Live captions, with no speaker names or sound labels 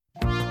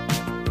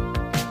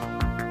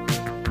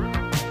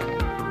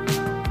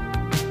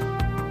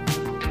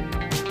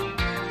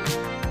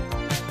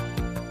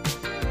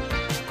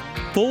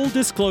Full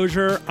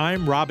disclosure,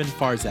 I'm Robin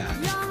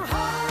Farzad.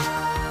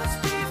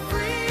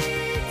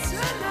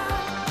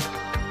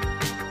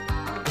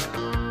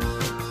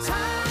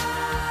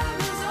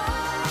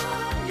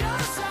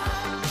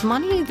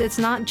 Money, it's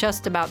not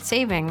just about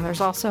saving.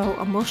 There's also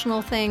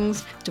emotional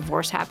things.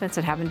 Divorce happens.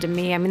 It happened to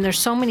me. I mean, there's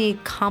so many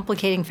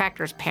complicating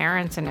factors,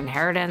 parents and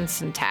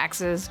inheritance and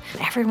taxes.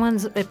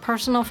 Everyone's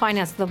personal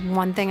finance. The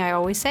one thing I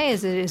always say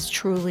is it is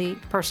truly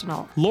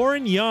personal.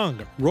 Lauren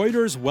Young,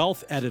 Reuters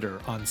wealth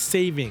editor on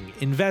saving,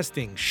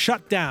 investing,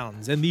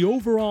 shutdowns, and the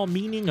overall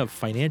meaning of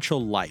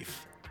financial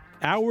life.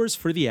 Hours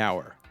for the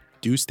hour.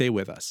 Do stay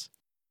with us.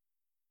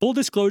 Full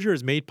disclosure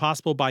is made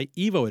possible by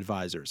Evo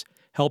Advisors,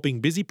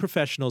 helping busy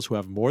professionals who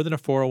have more than a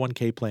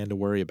 401k plan to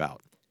worry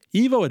about.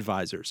 Evo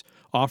Advisors,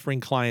 offering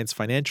clients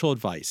financial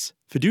advice,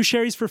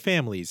 fiduciaries for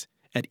families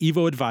at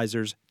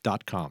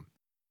evoadvisors.com.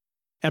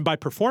 And by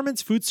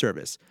Performance Food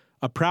Service,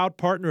 a proud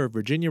partner of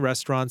Virginia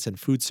restaurants and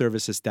food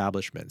service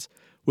establishments,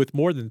 with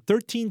more than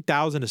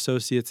 13,000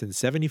 associates in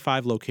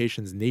 75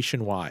 locations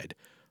nationwide.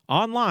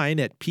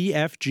 Online at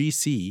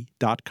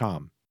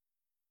pfgc.com.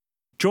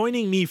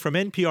 Joining me from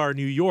NPR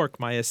New York,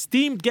 my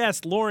esteemed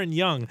guest, Lauren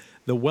Young,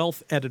 the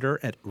wealth editor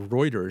at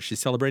Reuters. She's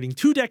celebrating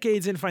 2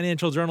 decades in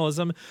financial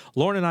journalism.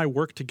 Lauren and I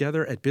worked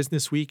together at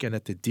BusinessWeek and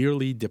at the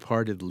dearly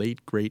departed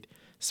late, great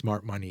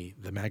SmartMoney,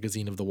 the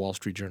magazine of the Wall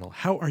Street Journal.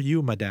 How are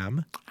you,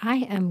 madame?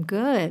 I am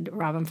good,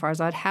 Robin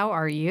Farzad. How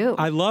are you?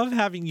 I love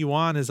having you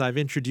on. As I've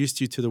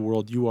introduced you to the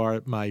world, you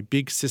are my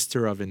big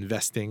sister of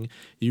investing.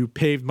 You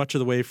paved much of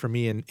the way for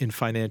me in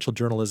financial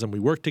journalism. We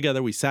worked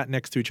together. We sat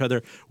next to each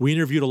other. We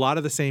interviewed a lot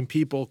of the same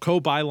people,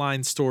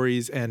 co-byline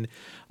stories, and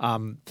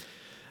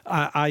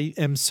I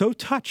am so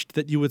touched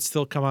that you would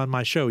still come on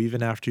my show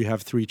even after you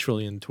have 3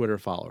 trillion Twitter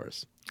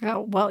followers.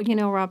 Oh, well,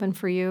 Robin,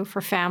 for you, for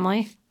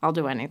family, I'll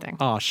do anything.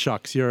 Oh,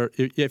 shucks.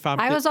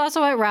 I was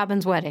also at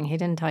Robin's wedding. He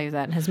didn't tell you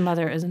that. And his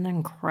mother is an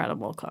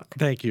incredible cook.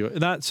 Thank you.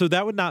 So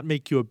that would not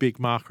make you a big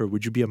macher.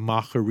 Would you be a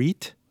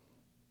macherit?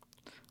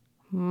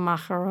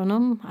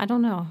 Macaronum? I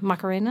don't know.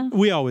 Macarena?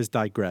 We always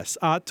digress.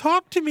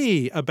 Talk to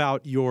me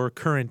about your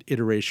current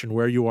iteration,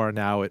 where you are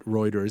now at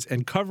Reuters,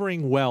 and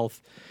covering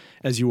wealth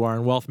as you are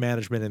in wealth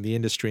management in the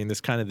industry in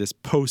this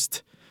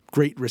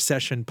post-Great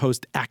Recession,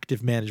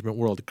 post-active management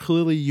world.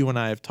 Clearly, you and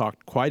I have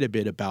talked quite a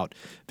bit about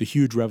the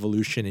huge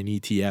revolution in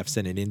ETFs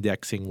and in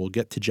indexing. We'll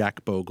get to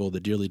Jack Bogle, the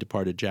dearly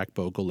departed Jack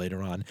Bogle,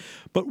 later on.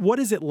 But what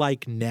is it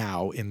like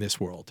now in this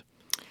world?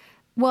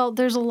 Well,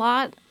 there's a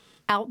lot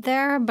out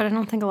there, but I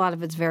don't think a lot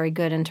of it's very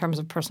good in terms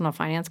of personal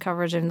finance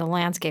coverage. And the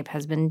landscape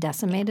has been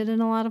decimated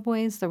in a lot of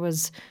ways. There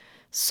was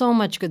so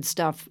much good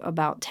stuff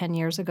about 10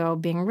 years ago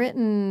being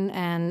written,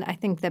 and I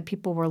think that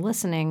people were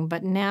listening.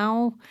 But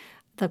now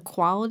the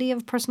quality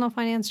of personal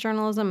finance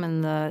journalism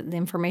and the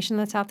information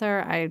that's out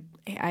there, I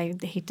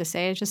hate to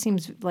say it just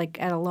seems like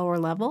at a lower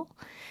level.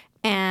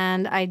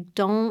 And I'm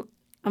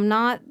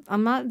not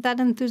that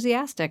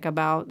enthusiastic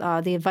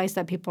about the advice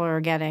that people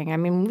are getting. I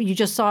mean, you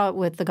just saw it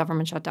with the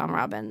government shutdown,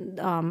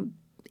 Robin.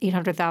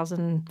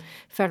 800,000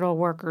 federal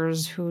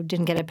workers who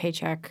didn't get a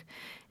paycheck.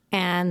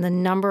 And the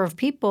number of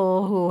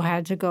people who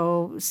had to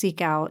go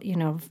seek out,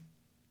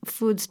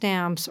 food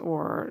stamps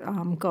or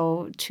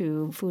go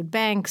to food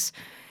banks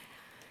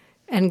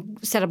and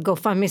set up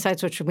GoFundMe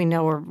sites, which we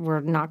know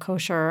were not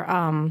kosher.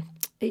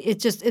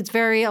 It's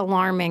very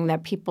alarming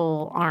that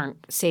people aren't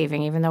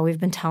saving, even though we've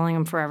been telling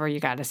them forever, you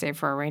got to save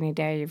for a rainy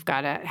day. You've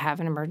got to have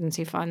an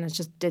emergency fund.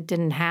 It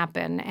didn't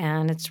happen,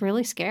 and it's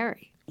really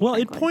scary. Well,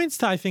 frankly. It points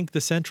to, I think,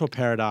 the central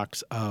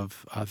paradox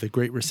of the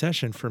Great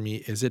Recession for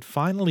me is it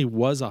finally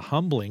was a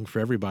humbling for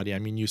everybody. I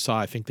mean, you saw,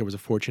 I think there was a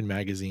Fortune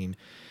magazine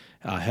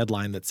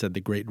headline that said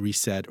the Great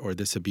Reset, or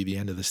this would be the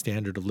end of the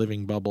standard of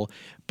living bubble.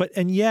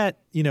 And yet,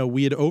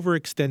 we had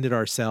overextended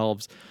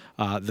ourselves.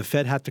 The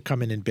Fed had to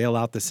come in and bail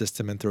out the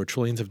system and throw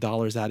trillions of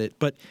dollars at it.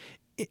 But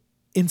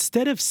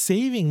instead of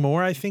saving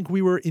more, I think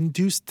we were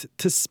induced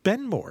to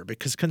spend more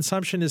because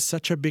consumption is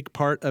such a big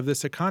part of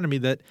this economy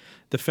that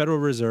the Federal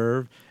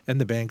Reserve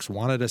and the banks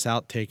wanted us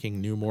out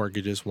taking new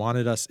mortgages,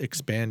 wanted us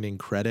expanding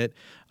credit.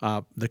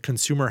 The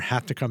consumer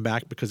had to come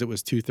back because it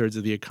was 2/3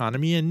 of the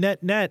economy. And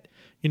net,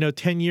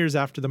 10 years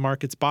after the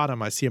market's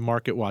bottom, I see a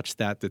Market Watch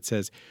stat that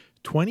says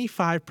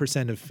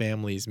 25% of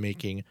families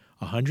making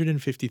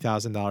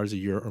 $150,000 a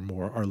year or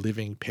more are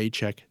living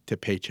paycheck to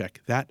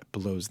paycheck. That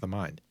blows the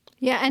mind.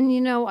 Yeah,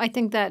 and I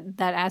think that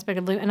aspect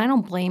of and I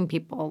don't blame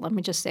people. Let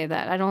me just say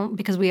that I don't,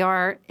 because we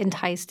are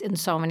enticed in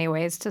so many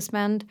ways to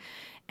spend,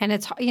 and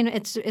it's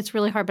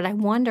really hard. But I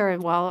wonder,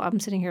 while I'm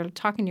sitting here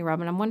talking to you,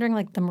 Robin, I'm wondering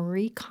like the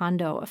Marie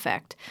Kondo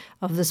effect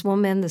of this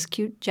woman, this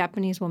cute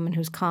Japanese woman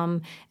who's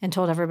come and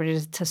told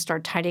everybody to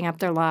start tidying up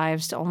their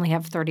lives, to only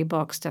have 30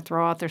 books, to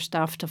throw out their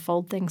stuff, to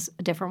fold things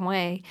a different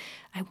way.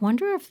 I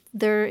wonder if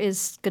there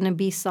is going to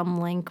be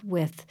some link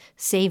with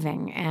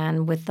saving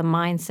and with the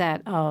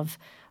mindset of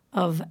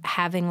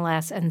having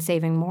less and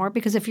saving more.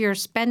 Because if you're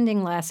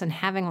spending less and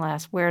having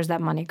less, where's that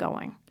money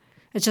going?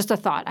 It's just a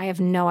thought. I have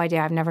no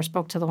idea. I've never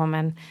spoke to the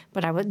woman,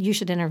 but you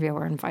should interview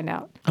her and find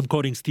out. I'm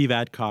quoting Steve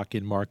Adcock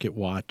in Market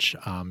Watch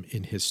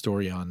in his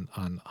story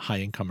on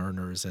high-income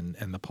earners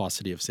and the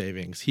paucity of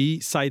savings. He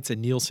cites a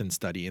Nielsen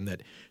study in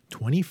that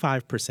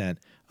 25%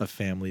 of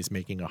families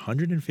making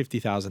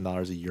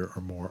 $150,000 a year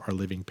or more are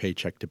living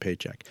paycheck to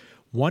paycheck.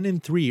 1 in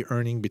 3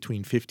 earning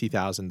between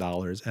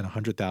 $50,000 and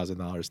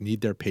 $100,000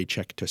 need their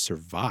paycheck to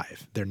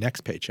survive, their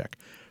next paycheck.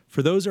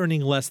 For those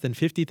earning less than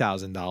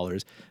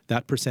 $50,000,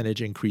 that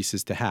percentage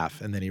increases to half.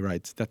 And then he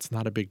writes, that's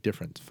not a big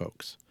difference,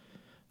 folks.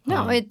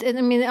 No,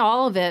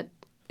 all of it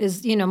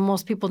is,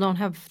 most people don't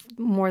have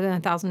more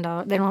than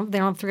 $1,000. They don't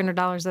have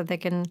 $300 that they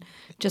can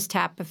just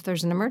tap if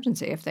there's an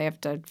emergency, if they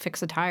have to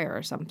fix a tire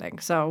or something.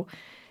 So,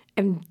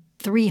 and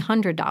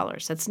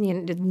 $300, that's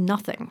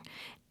nothing.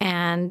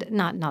 And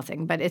not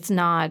nothing, but it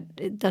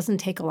doesn't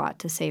take a lot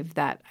to save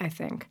that, I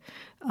think.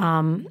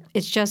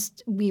 It's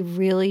just we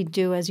really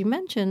do, as you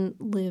mentioned,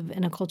 live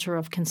in a culture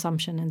of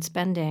consumption and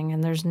spending,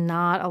 and there's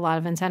not a lot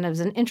of incentives.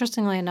 And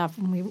interestingly enough,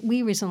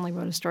 we recently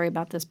wrote a story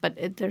about this,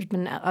 but there's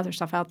been other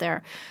stuff out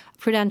there.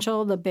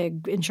 Prudential, the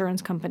big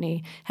insurance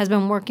company, has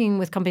been working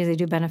with companies. They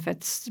do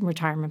benefits,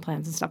 retirement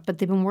plans and stuff, but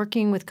they've been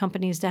working with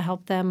companies to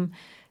help them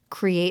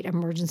create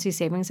emergency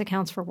savings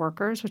accounts for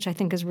workers, which I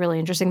think is really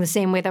interesting. The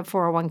same way that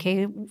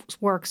 401k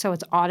works, so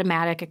it's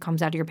automatic. It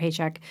comes out of your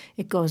paycheck.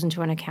 It goes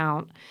into an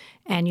account,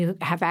 and you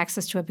have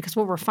access to it. Because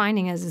what we're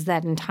finding is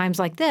that in times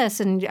like this,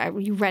 and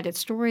you read it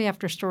story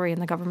after story in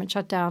the government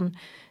shutdown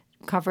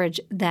coverage,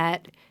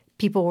 that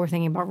people were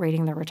thinking about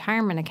raiding their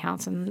retirement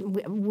accounts. And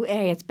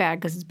it's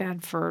bad because it's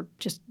bad for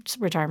just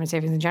retirement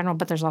savings in general,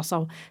 but there's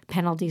also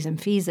penalties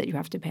and fees that you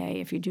have to pay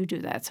if you do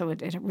that. So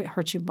it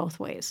hurts you both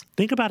ways.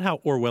 Think about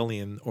how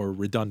Orwellian or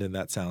redundant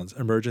that sounds,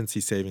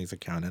 emergency savings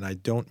account. And I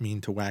don't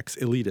mean to wax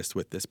elitist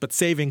with this, but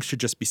savings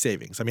should just be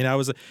savings. I mean,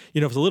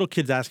 if a little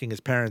kid's asking his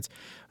parents,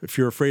 if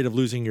you're afraid of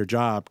losing your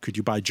job, could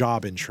you buy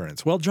job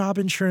insurance? Well, job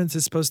insurance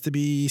is supposed to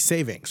be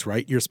savings,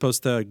 right? You're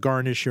supposed to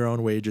garnish your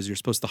own wages. You're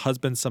supposed to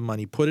husband some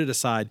money, put it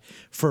aside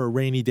for a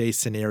rainy day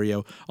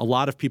scenario. A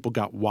lot of people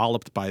got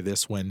walloped by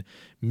this when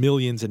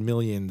millions and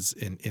millions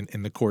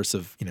in the course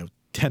of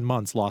 10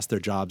 months lost their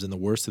jobs in the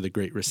worst of the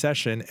Great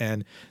Recession,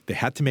 and they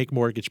had to make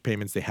mortgage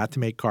payments, they had to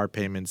make car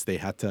payments, they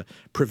had to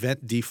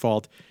prevent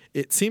default.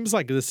 It seems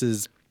like this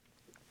is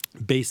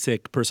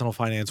basic personal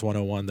finance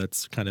 101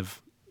 that's kind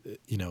of,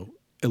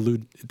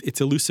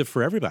 it's elusive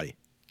for everybody.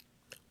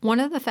 One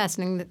of the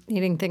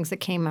fascinating things that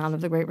came out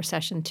of the Great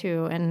Recession,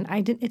 too, and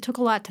it took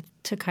a lot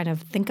to kind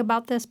of think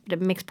about this, but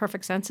it makes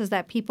perfect sense, is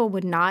that people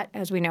would not,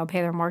 as we know,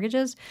 pay their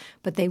mortgages,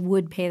 but they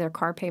would pay their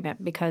car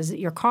payment because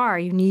your car,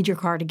 you need your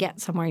car to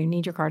get somewhere, you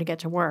need your car to get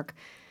to work.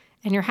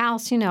 And your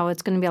house,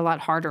 it's going to be a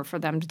lot harder for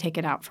them to take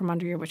it out from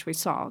under you, which we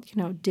saw,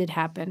 did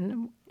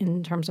happen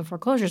in terms of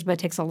foreclosures, but it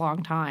takes a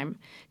long time.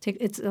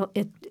 It's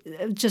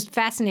just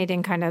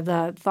fascinating kind of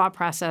the thought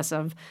process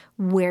of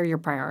where your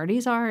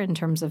priorities are in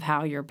terms of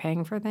how you're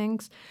paying for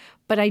things.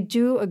 But I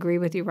do agree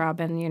with you,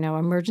 Robin.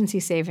 Emergency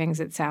savings,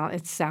 it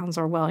sounds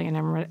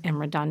Orwellian and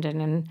redundant,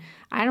 and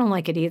I don't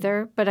like it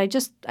either. But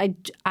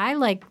I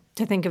like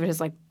to think of it as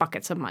like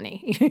buckets of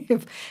money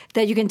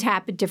that you can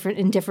tap in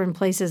different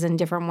places in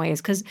different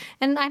ways.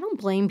 And I don't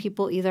blame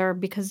people either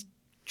because,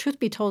 truth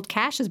be told,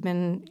 cash has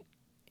been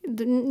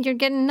you're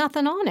getting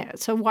nothing on it.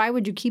 So why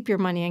would you keep your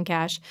money in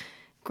cash?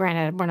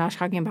 Granted, we're not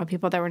talking about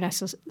people that were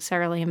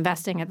necessarily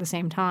investing at the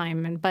same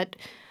time, but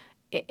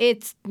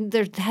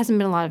there hasn't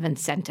been a lot of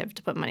incentive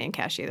to put money in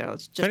cash either.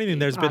 Let's just if anything,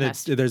 there's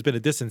honest. been a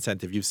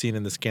disincentive. You've seen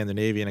in the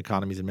Scandinavian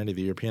economies and many of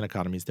the European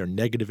economies, there are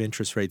negative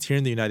interest rates. Here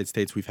in the United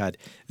States, we've had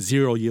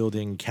zero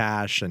yielding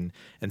cash and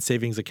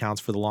savings accounts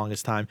for the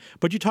longest time.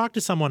 But you talk to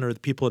someone or the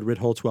people at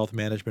Ritholtz Wealth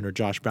Management or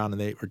Josh Brown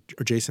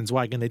or Jason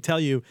Zweig, and they tell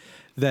you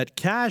that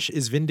cash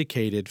is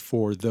vindicated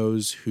for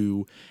those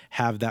who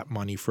have that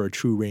money for a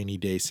true rainy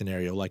day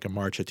scenario, like a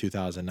March of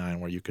 2009,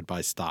 where you could buy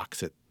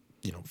stocks at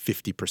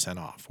 50%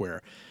 off,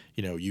 where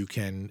you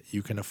can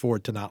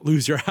afford to not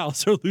lose your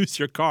house or lose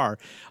your car.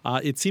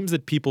 It seems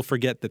that people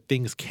forget that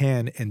things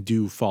can and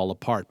do fall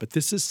apart. But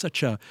this is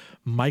such a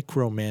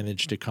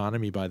micromanaged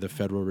economy by the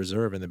Federal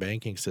Reserve and the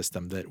banking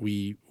system that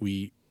we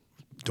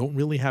don't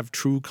really have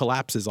true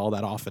collapses all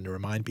that often to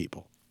remind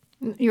people.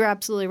 You're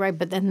absolutely right.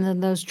 But then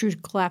those true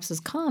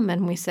collapses come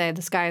and we say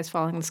the sky is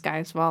falling, the sky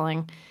is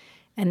falling.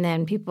 And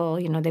then people,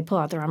 they pull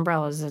out their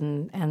umbrellas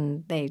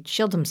and they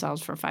shield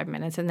themselves for 5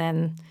 minutes and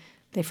then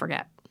they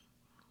forget.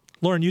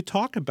 Lauren, you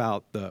talk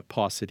about the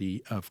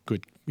paucity of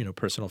good,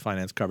 personal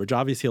finance coverage.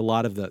 Obviously, a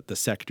lot of the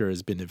sector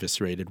has been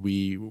eviscerated.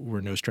 We were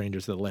no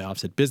strangers to the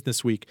layoffs at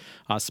BusinessWeek.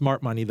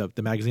 SmartMoney,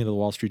 the magazine of the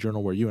Wall Street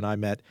Journal where you and I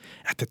met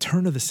at the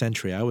turn of the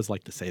century. I always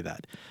like to say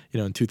that,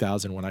 in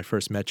 2000 when I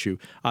first met you.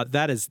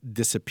 That has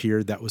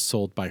disappeared. That was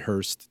sold by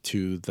Hearst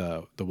to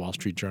the Wall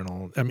Street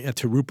Journal,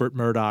 to Rupert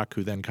Murdoch,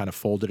 who then kind of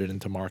folded it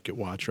into Market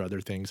Watch or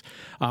other things.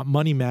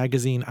 Money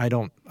Magazine, I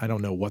don't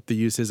know what the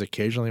use is.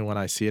 Occasionally when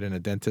I see it in a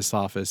dentist's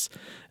office,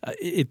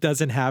 it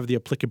doesn't have the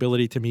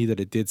applicability to me that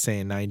it did, say,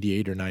 in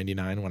 98 or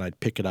 99 when I'd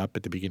pick it up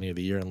at the beginning of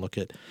the year and look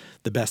at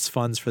the best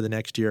funds for the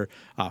next year.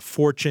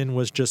 Fortune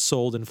was just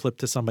sold and flipped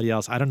to somebody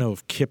else. I don't know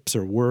if Kips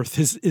or Worth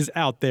is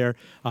out there.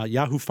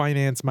 Yahoo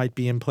Finance might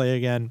be in play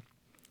again.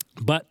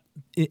 But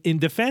in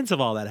defense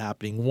of all that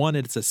happening, one,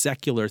 it's a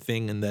secular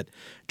thing in that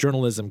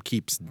journalism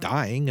keeps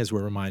dying, as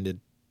we're reminded,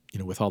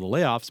 with all the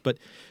layoffs. But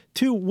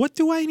two, what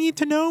do I need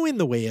to know in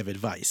the way of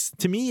advice?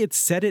 To me, it's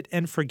set it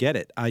and forget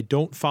it. I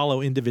don't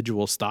follow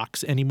individual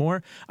stocks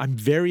anymore. I'm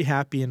very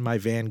happy in my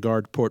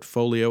Vanguard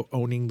portfolio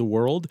owning the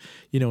world,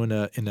 in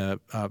a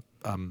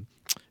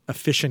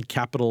efficient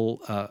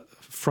capital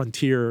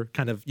frontier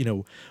kind of,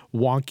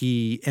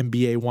 wonky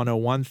MBA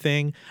 101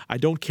 thing. I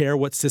don't care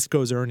what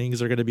Cisco's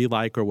earnings are going to be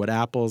like or what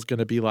Apple's going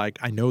to be like.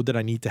 I know that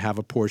I need to have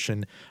a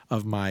portion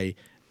of my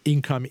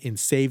income in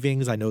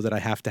savings. I know that I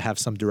have to have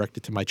some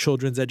directed to my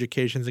children's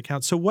education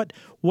account. So what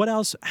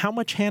else? How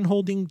much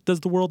hand-holding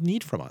does the world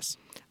need from us?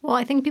 Well,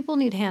 I think people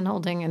need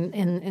hand-holding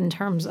in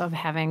terms of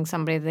having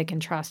somebody they can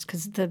trust,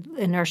 because the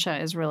inertia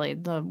is really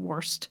the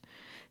worst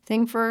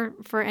thing for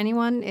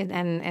anyone,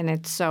 and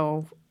it's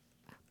so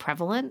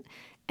prevalent.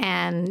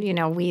 And,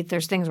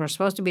 there's things we're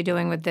supposed to be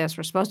doing with this.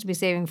 We're supposed to be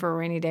saving for a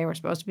rainy day. We're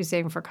supposed to be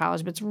saving for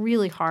college. But it's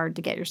really hard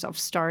to get yourself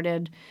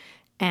started.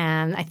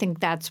 And I think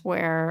that's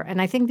where –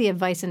 and I think the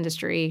advice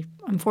industry,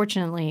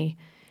 unfortunately,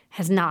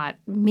 has not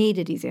made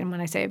it easy. And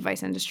when I say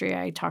advice industry,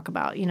 I talk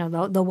about,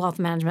 the wealth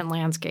management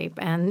landscape.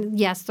 And,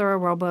 yes, there are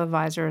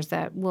robo-advisors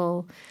that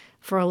will –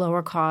 for a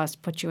lower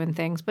cost, put you in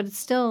things, but it's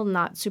still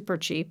not super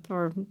cheap,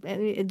 or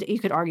you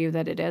could argue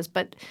that it is.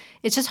 But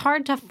it's just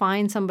hard to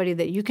find somebody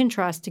that you can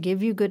trust to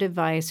give you good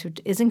advice, who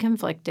isn't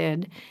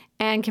conflicted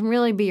and can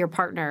really be your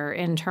partner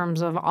in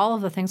terms of all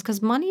of the things.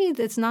 Because money,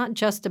 it's not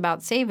just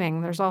about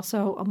saving. There's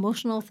also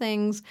emotional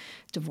things.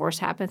 Divorce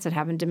happens. It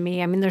happened to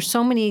me. I mean, there's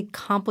so many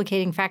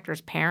complicating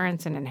factors,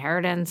 parents and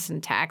inheritance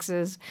and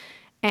taxes.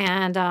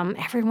 And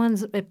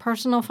everyone's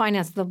personal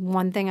finance, the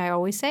one thing I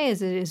always say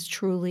is it is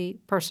truly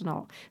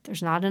personal.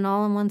 There's not an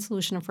all-in-one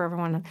solution for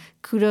everyone.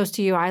 Kudos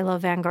to you. I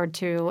love Vanguard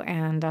too,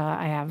 and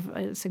I have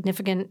a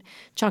significant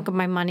chunk of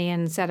my money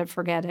in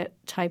set-it-forget-it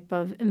type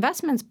of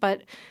investments.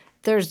 But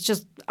there's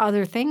just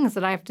other things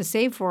that I have to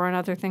save for, and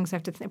other things I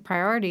have to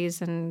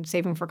priorities, and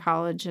saving for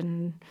college,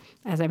 and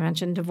as I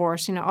mentioned,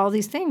 divorce. All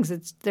these things.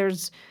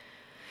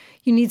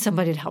 You need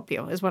somebody to help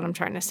you, is what I'm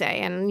trying to say.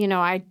 And,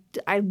 I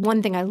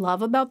one thing I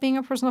love about being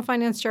a personal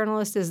finance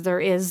journalist is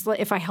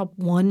if I help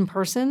one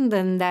person,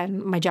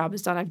 then my job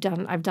is done.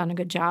 I've done a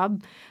good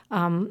job.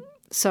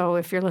 So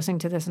if you're listening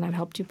to this and I've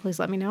helped you, please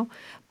let me know.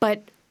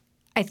 But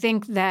I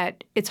think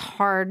that it's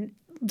hard.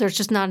 There's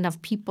just not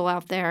enough people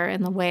out there,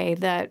 in the way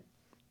that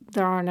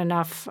there aren't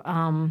enough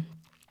I'm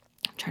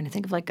trying to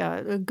think of like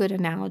a good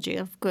analogy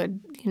of good,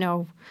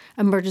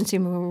 emergency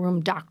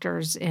room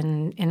doctors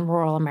in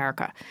rural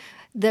America.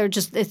 There's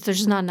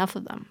just not enough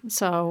of them.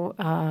 So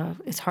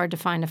it's hard to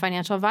find a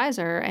financial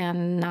advisor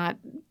and not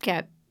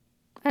get,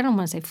 I don't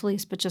want to say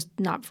fleeced, but just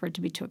not for it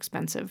to be too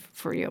expensive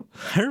for you.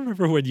 I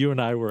remember when you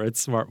and I were at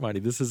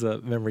SmartMoney. This is a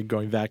memory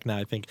going back now,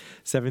 I think,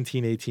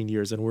 17, 18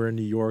 years, and we're in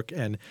New York.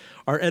 And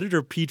our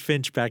editor, Pete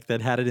Finch, back then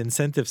had an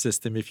incentive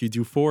system. If you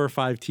do 4 or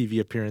 5 TV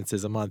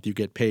appearances a month, you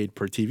get paid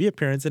per TV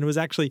appearance. And it was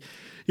actually,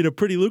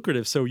 pretty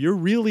lucrative. So you're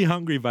really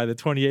hungry by the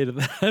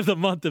 28th of the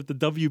month if the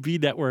WB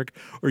network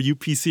or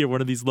UPC or one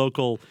of these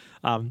local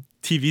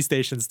TV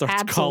station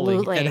starts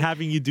calling and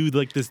having you do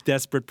like this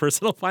desperate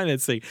personal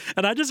financing.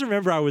 And I just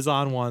remember I was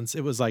on once.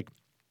 It was like,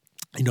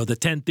 the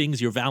 10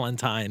 things your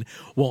Valentine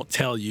won't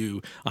tell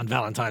you on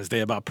Valentine's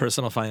Day about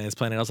personal finance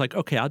planning. I was like,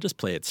 okay, I'll just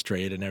play it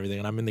straight and everything.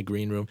 And I'm in the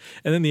green room.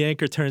 And then the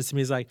anchor turns to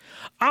me. He's like,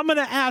 I'm going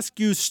to ask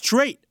you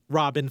straight,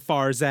 Robin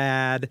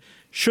Farzad,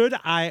 should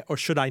I or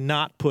should I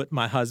not put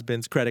my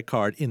husband's credit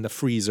card in the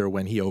freezer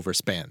when he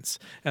overspends?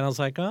 And I was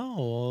like,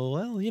 oh,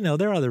 well,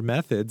 there are other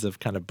methods of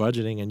kind of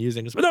budgeting and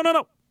using this. But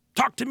no.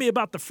 Talk to me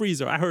about the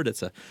freezer. I heard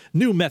it's a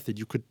new method.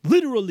 You could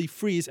literally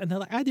freeze. And they're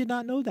like, I did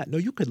not know that. No,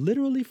 you could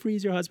literally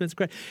freeze your husband's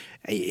credit.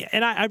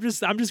 And I'm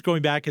just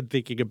going back and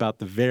thinking about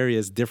the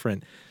various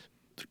different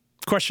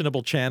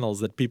questionable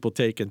channels that people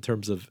take in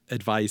terms of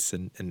advice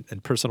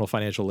and personal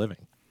financial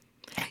living.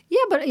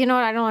 Yeah, but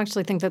I don't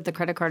actually think that the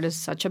credit card is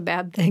such a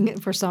bad thing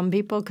for some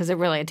people, because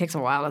it takes a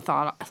while to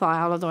thaw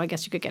out, although I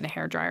guess you could get a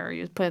hairdryer or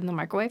you put it in the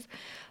microwave.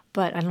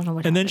 But I don't know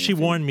what. And then she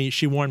warned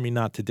me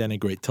not to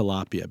denigrate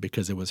tilapia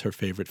because it was her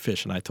favorite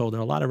fish. And I told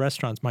her a lot of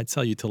restaurants might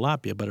sell you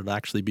tilapia, but it'll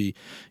actually be,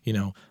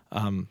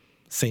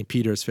 St.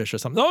 Peter's fish or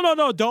something.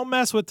 No, don't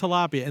mess with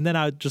tilapia. And then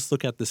I would just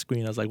look at the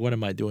screen. I was like, what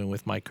am I doing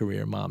with my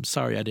career, Mom?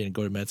 Sorry, I didn't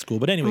go to med school.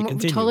 But anyway,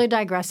 continue. We're totally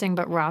digressing,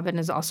 but Robin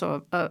is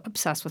also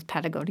obsessed with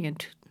Patagonian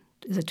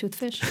Is it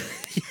toothfish?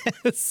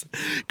 Yes.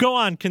 Go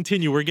on.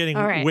 Continue. We're getting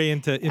way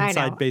into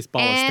inside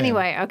baseball.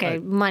 Anyway, okay.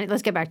 Right. Money.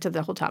 Let's get back to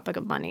the whole topic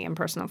of money and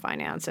personal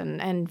finance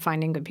and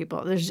finding good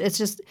people. It's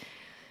just,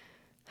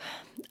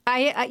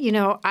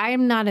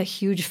 I'm not a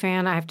huge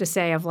fan, I have to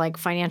say, of like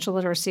financial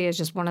literacy is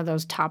just one of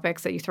those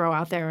topics that you throw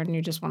out there and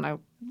you just want to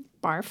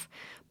barf.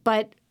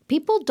 But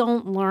people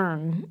don't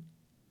learn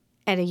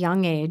at a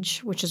young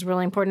age, which is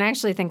really important. I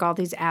actually think all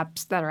these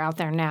apps that are out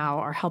there now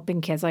are helping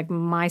kids. Like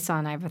my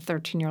son, I have a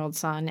 13-year-old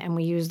son, and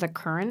we use the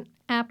Current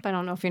app. I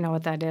don't know if you know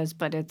what that is,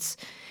 but it's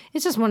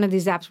just one of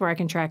these apps where I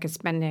can track his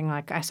spending.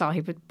 Like I saw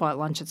he bought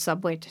lunch at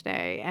Subway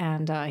today,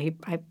 and I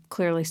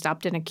clearly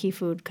stopped in a Key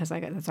Food because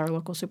that's our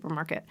local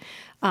supermarket,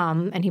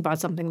 and he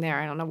bought something there.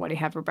 I don't know what he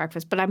had for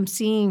breakfast, but I'm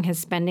seeing his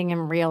spending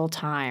in real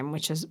time,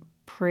 which is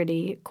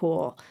pretty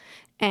cool.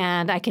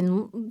 And I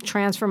can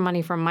transfer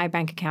money from my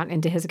bank account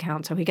into his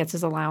account, so he gets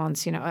his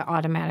allowance,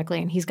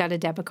 automatically. And he's got a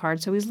debit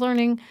card, so he's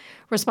learning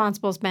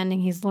responsible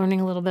spending. He's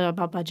learning a little bit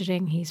about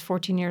budgeting. He's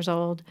 14 years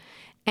old.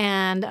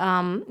 And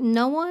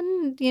no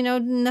one,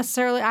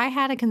 necessarily. I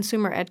had a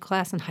consumer ed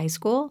class in high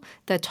school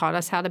that taught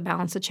us how to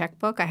balance a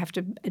checkbook. I have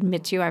to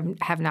admit to you, I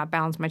have not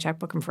balanced my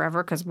checkbook in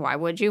forever, because why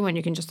would you when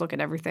you can just look at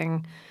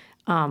everything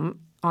on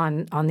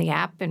the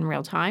app in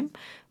real time?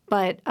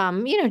 But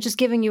just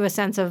giving you a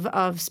sense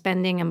of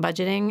spending and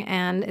budgeting,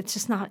 and it's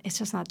just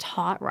not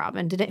taught.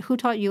 Robin, who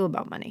taught you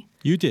about money?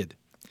 You did.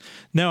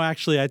 No,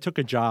 actually, I took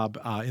a job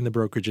in the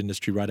brokerage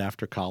industry right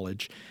after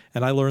college,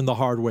 and I learned the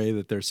hard way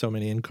that there's so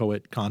many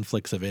inchoate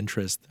conflicts of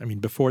interest. I mean,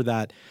 before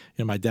that,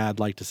 my dad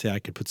liked to say I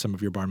could put some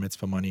of your bar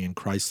mitzvah money in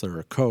Chrysler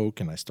or Coke,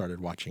 and I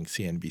started watching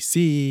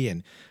CNBC,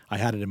 and I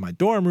had it in my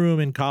dorm room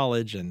in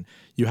college, and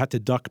you had to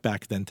duck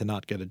back then to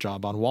not get a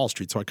job on Wall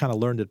Street. So I kind of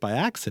learned it by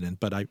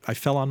accident, but I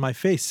fell on my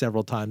face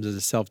several times as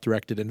a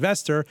self-directed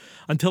investor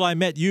until I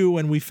met you,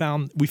 and we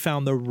found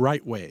the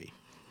right way,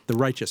 the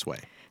righteous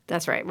way.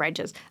 That's right,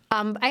 righteous.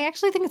 I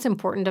actually think it's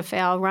important to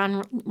fail.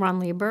 Ron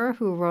Lieber,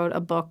 who wrote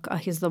a book,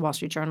 he's the Wall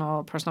Street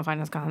Journal personal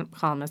finance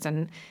columnist,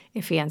 and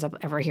if he ends up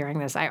ever hearing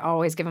this, I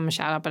always give him a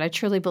shout out, but I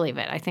truly believe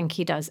it. I think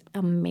he does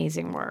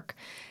amazing work.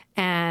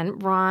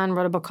 And Ron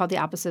wrote a book called The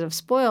Opposite of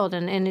Spoiled,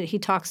 and he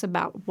talks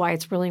about why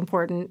it's really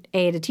important,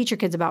 A, to teach your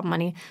kids about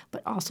money,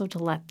 but also to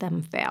let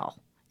them fail.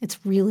 It's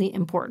really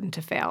important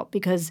to fail,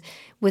 because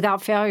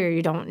without failure,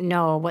 you don't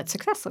know what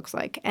success looks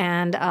like.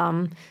 And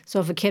so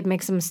if a kid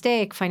makes a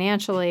mistake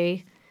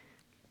financially,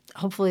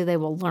 hopefully they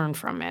will learn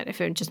from it.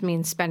 If it just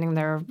means spending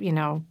their,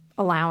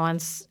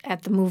 allowance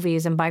at the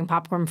movies and buying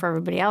popcorn for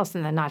everybody else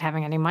and then not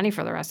having any money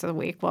for the rest of the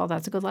week, well,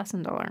 that's a good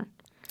lesson to learn.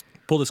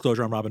 Full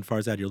disclosure, I'm Robin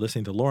Farzad. You're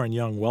listening to Lauren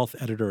Young, wealth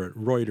editor at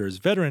Reuters,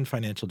 veteran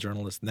financial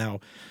journalist, now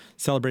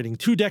celebrating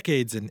 2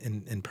 decades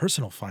in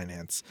personal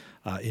finance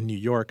in New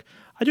York.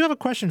 I do have a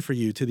question for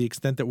you, to the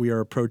extent that we are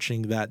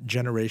approaching that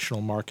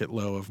generational market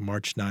low of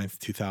March 9th,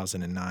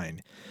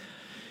 2009.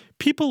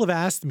 People have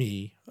asked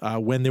me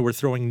when they were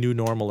throwing new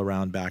normal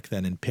around back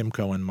then in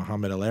PIMCO and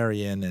Mohammed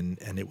El-Arian,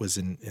 and it was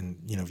in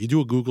if you do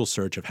a Google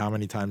search of how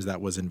many times that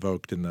was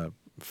invoked in the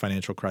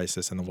financial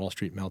crisis and the Wall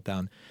Street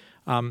meltdown,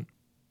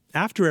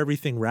 after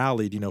everything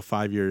rallied,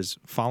 5 years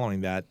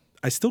following that,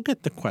 I still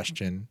get the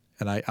question,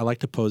 and I like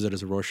to pose it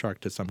as a Rorschach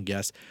to some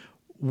guests,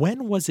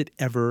 when was it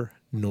ever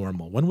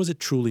normal? When was it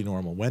truly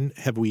normal? When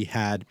have we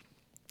had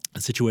a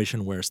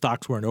situation where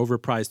stocks weren't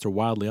overpriced or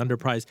wildly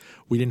underpriced?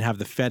 We didn't have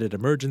the Fed at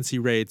emergency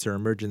rates or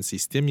emergency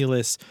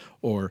stimulus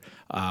or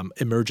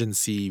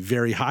emergency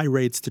very high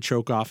rates to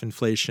choke off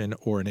inflation,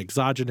 or an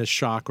exogenous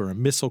shock or a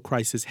missile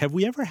crisis. Have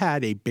we ever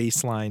had a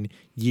baseline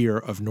year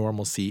of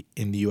normalcy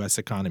in the U.S.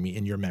 economy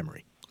in your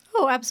memory?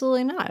 Oh,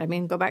 absolutely not. I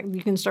mean, go back.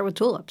 You can start with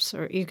tulips,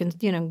 or you can,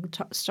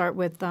 start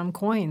with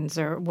coins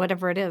or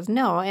whatever it is.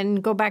 No,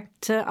 and go back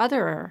to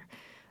other.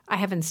 I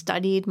haven't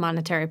studied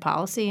monetary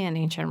policy in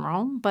ancient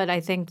Rome, but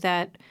I think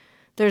that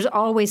there's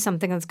always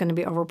something that's going to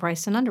be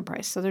overpriced and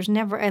underpriced. So there's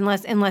never,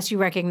 unless you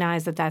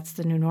recognize that that's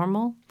the new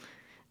normal,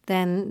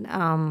 then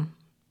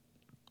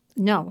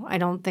no, I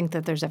don't think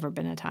that there's ever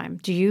been a time.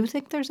 Do you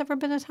think there's ever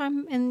been a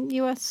time in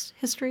U.S.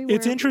 history where—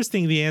 It's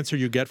interesting, the answer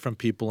you get from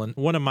people. And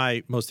one of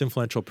my most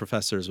influential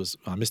professors was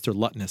Mr.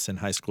 Lutness in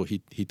high school.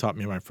 He taught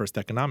me my first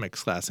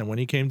economics class. And when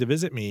he came to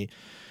visit me,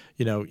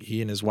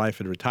 he and his wife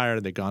had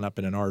retired. They'd gone up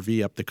in an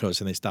RV up the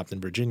coast, and they stopped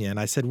in Virginia. And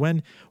I said,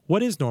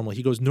 what is normal?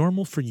 He goes,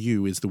 normal for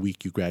you is the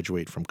week you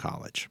graduate from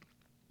college.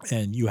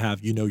 And you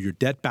have, your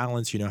debt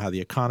balance, how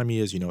the economy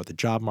is, what the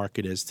job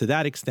market is. To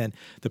that extent,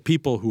 the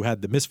people who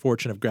had the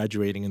misfortune of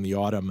graduating in the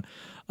autumn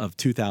of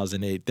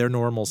 2008, their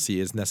normalcy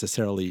is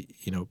necessarily,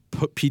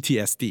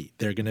 PTSD.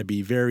 They're going to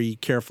be very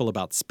careful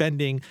about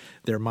spending.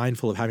 They're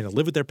mindful of having to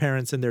live with their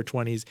parents in their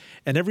 20s.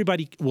 And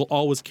everybody will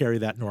always carry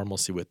that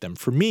normalcy with them.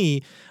 For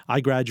me,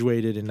 I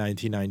graduated in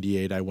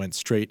 1998. I went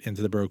straight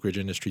into the brokerage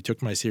industry,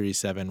 took my Series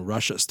 7.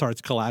 Russia starts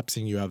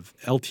collapsing. You have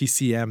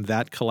LTCM,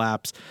 that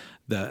collapse.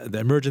 The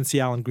emergency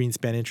Alan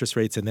Greenspan interest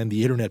rates, and then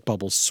the internet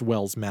bubble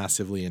swells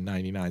massively in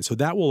 99. So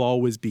that will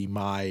always be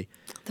my—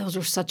 Those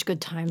were such good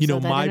times.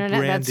 My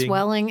branding. That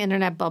swelling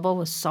internet bubble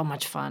was so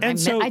much fun.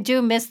 I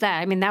do miss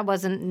that. I mean, that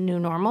wasn't new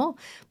normal,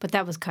 but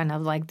that was kind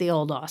of like the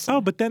old awesome.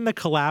 Oh, but then the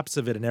collapse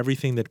of it and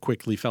everything that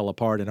quickly fell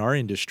apart in our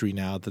industry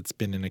now, that's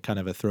been in a kind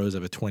of a throes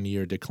of a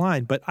 20-year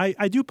decline. But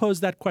I do pose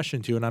that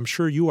question to you, and I'm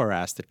sure you are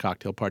asked at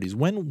cocktail parties.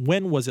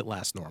 When was it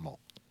last normal?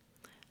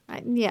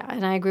 Yeah,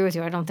 and I agree with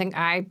you.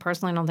 I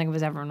personally don't think it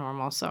was ever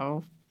normal.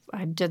 So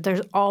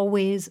there's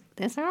always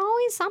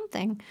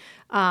something.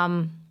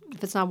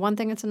 If it's not one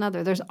thing, it's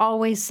another. There's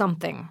always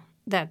something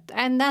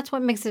and that's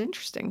what makes it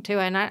interesting too.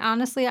 And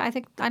honestly, I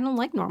think I don't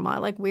like normal. I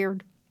like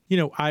weird.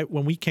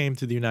 When we came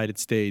to the United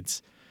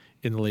States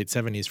in the late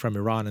 70s from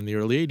Iran in the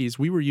early 80s,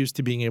 we were used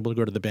to being able to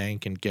go to the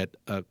bank and get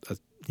a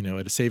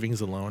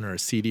savings loan or a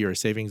CD or a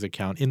savings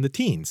account in the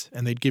teens,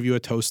 and they'd give you a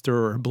toaster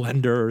or a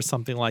blender or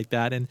something like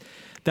that. And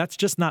that's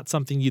just not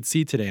something you'd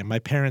see today. And my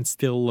parents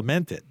still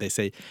lament it. They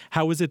say,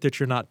 how is it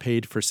that you're not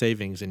paid for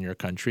savings in your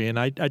country? And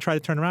I try to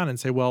turn around and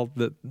say, well,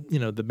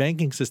 the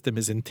banking system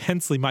is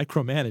intensely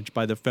micromanaged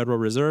by the Federal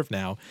Reserve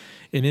now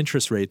in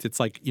interest rates. It's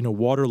like,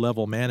 water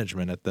level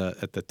management at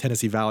the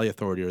Tennessee Valley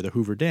Authority or the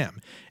Hoover Dam.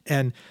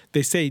 And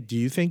they say, do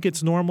you think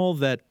it's normal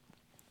that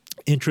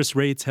interest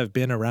rates have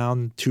been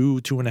around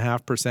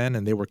 2.5%,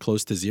 and they were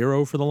close to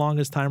zero for the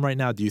longest time right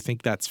now? Do you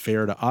think that's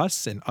fair to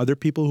us and other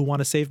people who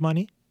want to save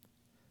money?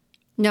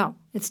 No,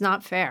 it's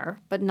not fair,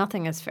 but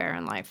nothing is fair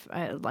in life.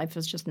 Life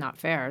is just not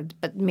fair.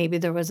 But maybe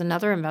there was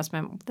another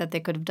investment that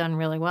they could have done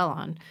really well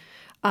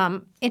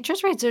on.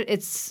 Interest rates,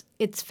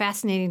 it's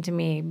fascinating to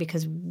me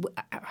because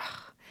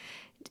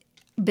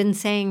been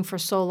saying for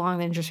so long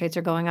that interest rates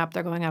are going up,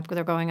 they're going up,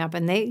 they're going up.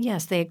 And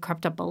they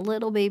crept up a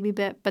little baby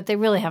bit, but they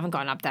really haven't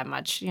gone up that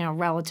much.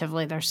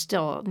 Relatively, they're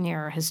still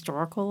near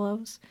historical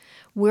lows.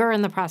 We're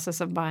in the process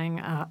of buying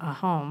a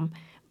home,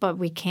 but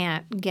we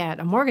can't get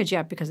a mortgage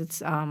yet because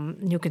it's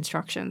new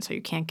construction, so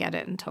you can't get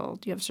it until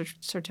you have a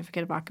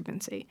certificate of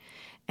occupancy.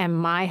 And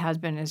my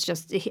husband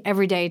is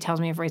every day he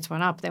tells me if rates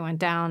went up, they went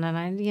down,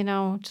 and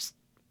you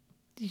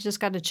just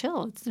got to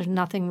chill. There's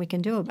nothing we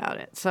can do about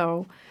it.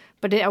 So,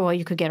 but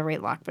you could get a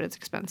rate lock, but it's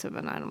expensive,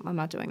 and I'm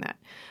not doing that.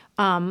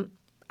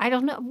 I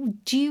don't know.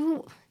 Do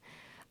you?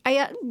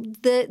 I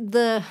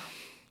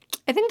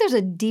think there's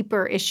a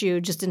deeper issue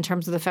just in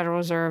terms of the Federal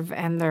Reserve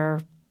and their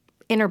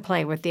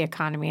interplay with the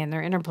economy and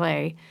their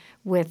interplay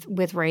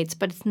with rates,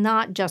 but it's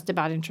not just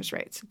about interest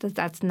rates.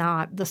 That's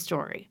not the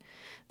story.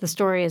 The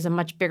story is a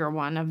much bigger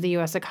one of the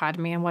U.S.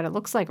 economy and what it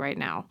looks like right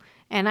now.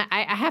 And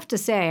I have to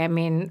say,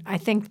 I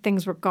think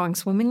things were going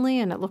swimmingly,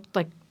 and it looked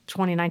like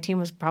 2019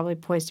 was probably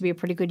poised to be a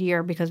pretty good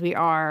year because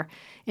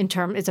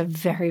it's a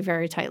very,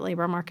 very tight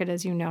labor market,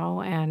 as you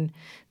know, and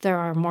there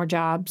are more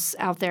jobs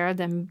out there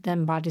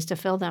than bodies to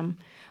fill them.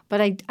 But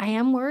I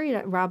am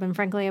worried, Robin,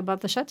 frankly, about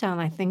the shutdown.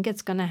 I think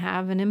it's going to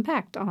have an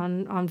impact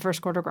on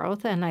first quarter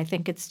growth, and I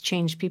think it's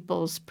changed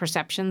people's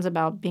perceptions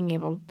about being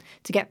able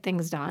to get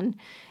things done.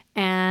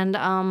 And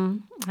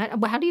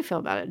how do you feel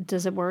about it?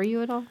 Does it worry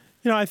you at all?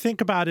 I think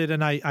about it,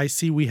 and I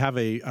see we have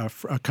a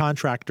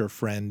contractor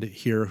friend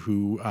here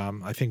who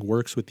I think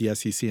works with the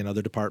SEC and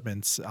other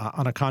departments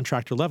on a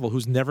contractor level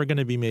who's never going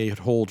to be made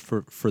whole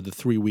for the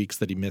 3 weeks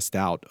that he missed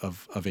out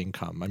of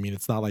income.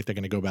 It's not like they're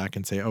going to go back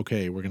and say,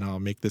 okay, we're going to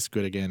make this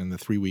good again in the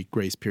 3-week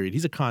grace period.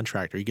 He's a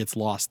contractor. He gets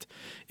lost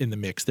in the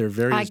mix. There are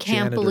various I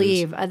can't janitors.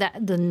 Believe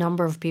the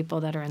number of people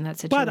that are in that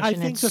situation. But I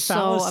think it's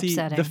so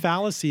upsetting. The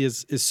fallacy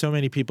is so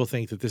many people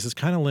think that this is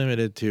kind of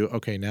limited to,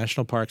 okay,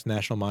 national parks,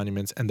 national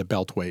monuments, and the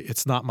Beltway.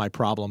 It's not my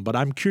problem, but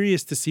I'm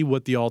curious to see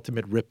what the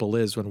ultimate ripple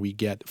is when we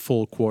get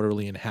full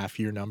quarterly and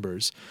half-year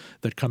numbers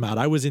that come out.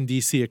 I was in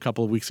D.C. a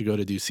couple of weeks ago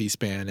to do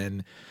C-SPAN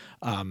and,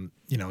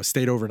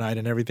 stayed overnight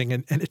and everything,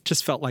 and it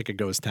just felt like a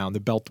ghost town.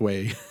 The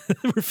Beltway,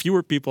 there were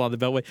fewer people on the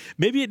Beltway.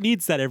 Maybe it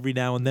needs that every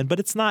now and then, but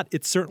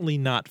it's certainly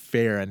not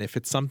fair. And if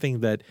it's something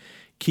that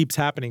keeps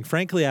happening,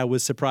 frankly, I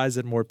was surprised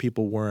that more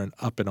people weren't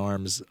up in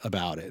arms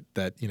about it,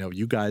 that,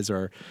 you guys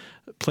are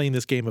playing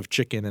this game of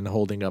chicken and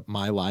holding up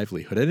my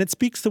livelihood. And it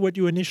speaks to what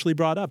you initially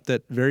brought up,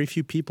 that very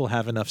few people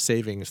have enough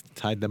savings to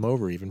tide them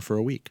over even for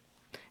a week.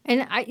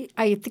 And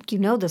I think you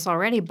know this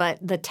already, but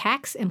the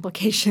tax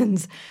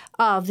implications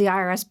of the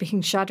IRS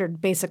being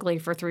shuttered basically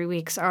for 3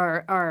 weeks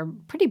are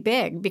pretty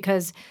big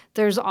because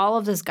there's all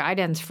of this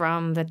guidance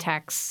from the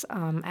Tax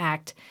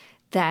Act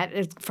that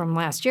is from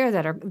last year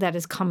that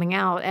is coming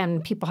out,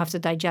 and people have to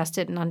digest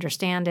it and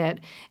understand it.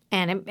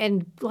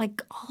 And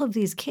like all of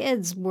these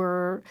kids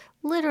were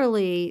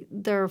literally,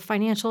 their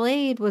financial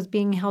aid was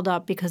being held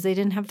up because they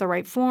didn't have the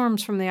right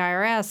forms from the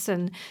IRS,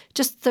 and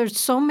just there's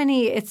so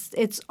many.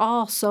 It's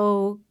all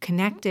so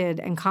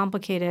connected and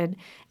complicated.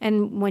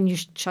 And when you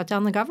shut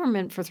down the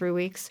government for 3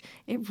 weeks,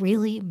 it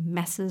really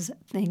messes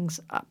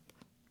things up.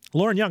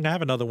 Lauren Young, I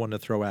have another one to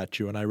throw at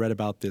you, and I read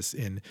about this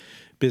in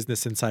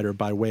Business Insider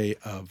by way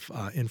of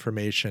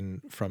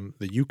information from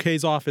the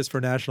UK's Office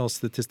for National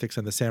Statistics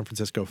and the San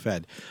Francisco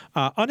Fed.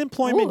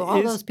 Unemployment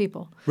those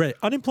people. Right.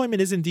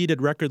 Unemployment is indeed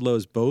at record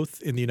lows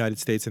both in the United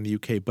States and the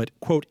UK, but,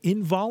 quote,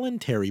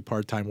 involuntary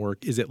part-time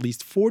work is at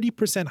least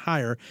 40%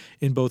 higher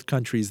in both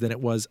countries than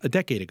it was a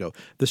decade ago.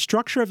 The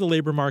structure of the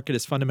labor market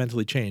has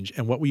fundamentally changed,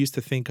 and what we used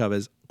to think of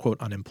as,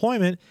 quote,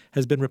 unemployment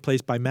has been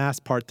replaced by mass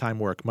part-time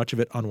work, much of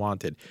it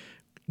unwanted.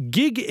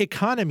 Gig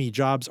economy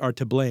jobs are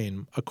to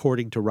blame,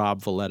 according to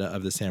Rob Valletta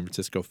of the San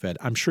Francisco Fed.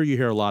 I'm sure you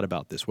hear a lot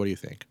about this. What do you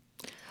think?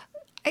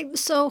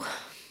 So,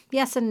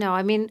 yes and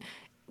no.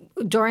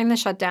 During the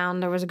shutdown,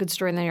 there was a good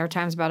story in the New York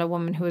Times about a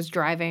woman who was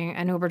driving,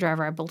 an Uber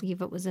driver, I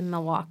believe it was in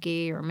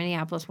Milwaukee or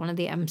Minneapolis, one of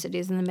the M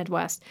cities in the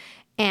Midwest.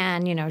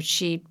 And,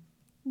 she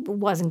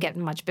wasn't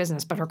getting much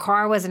business, but her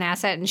car was an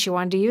asset and she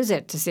wanted to use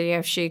it to see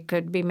if she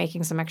could be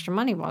making some extra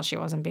money while she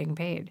wasn't being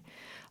paid.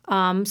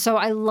 So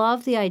I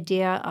love the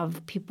idea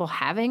of people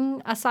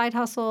having a side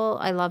hustle.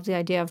 I love the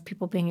idea of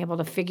people being able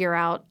to figure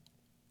out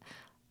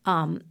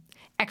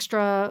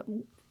extra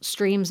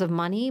streams of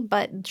money.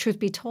 But truth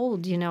be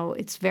told,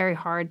 it's very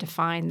hard to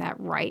find that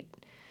right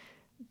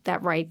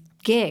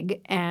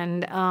gig.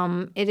 And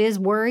it is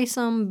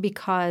worrisome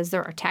because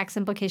there are tax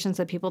implications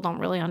that people don't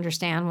really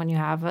understand when you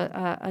have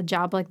a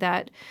job like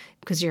that,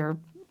 because you're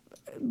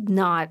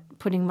not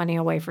putting money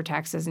away for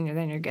taxes, and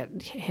then you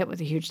get hit with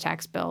a huge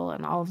tax bill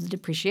and all of the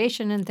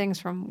depreciation and things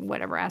from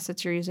whatever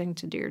assets you're using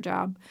to do your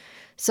job.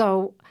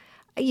 So,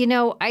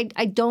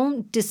 I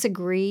don't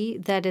disagree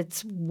that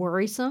it's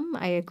worrisome.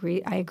 I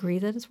agree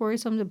that it's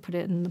worrisome, to put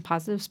it in the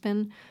positive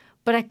spin.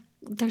 But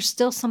there's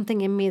still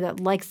something in me that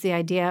likes the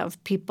idea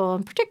of people,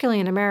 and particularly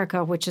in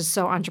America, which is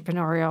so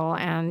entrepreneurial,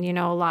 and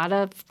a lot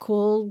of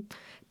cool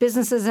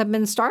businesses have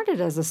been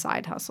started as a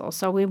side hustle.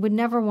 So I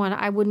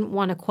wouldn't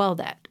want to quell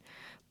that.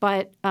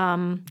 But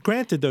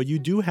granted, though, you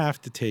do have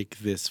to take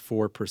this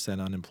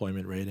 4%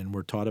 unemployment rate, and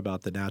we're taught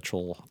about the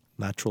natural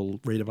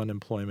rate of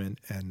unemployment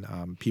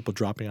and people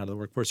dropping out of the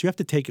workforce. You have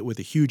to take it with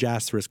a huge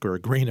asterisk or a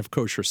grain of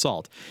kosher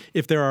salt.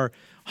 If there are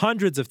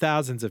hundreds of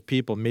thousands of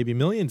people, maybe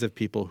millions of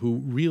people, who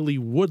really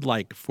would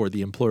like for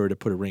the employer to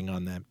put a ring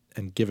on them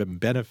and give them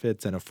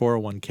benefits and a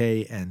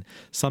 401k and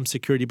some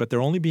security, but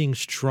they're only being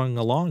strung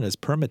along as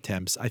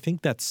permatemps, I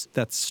think that's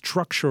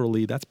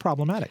structurally, that's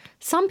problematic.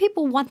 Some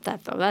people want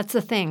that, though. That's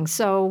the thing.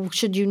 So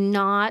should you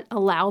not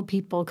allow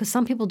people, because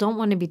some people don't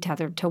want to be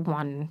tethered to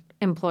one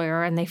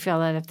employer, and they feel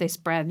that if they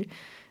spread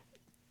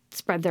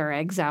their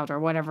eggs out or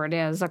whatever it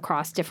is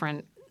across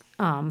different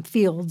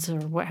fields or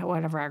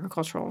whatever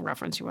agricultural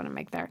reference you want to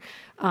make there.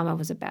 It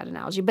was a bad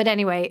analogy. But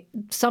anyway,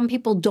 some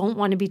people don't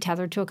want to be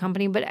tethered to a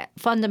company. But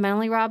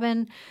fundamentally,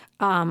 Robin,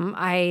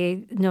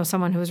 I know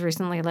someone who was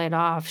recently laid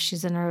off.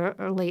 She's in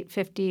her late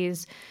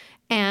 50s.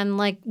 And,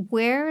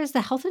 where is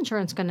the health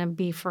insurance going to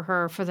be for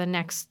her for the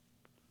next,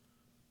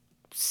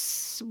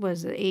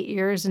 8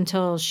 years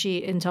until 7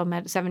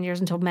 years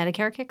until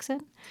Medicare kicks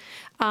in?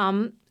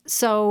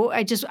 So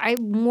I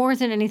more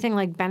than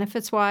anything,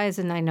 benefits-wise,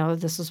 and I know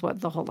this is what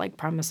the whole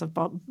premise of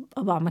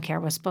Obamacare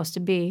was supposed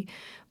to be,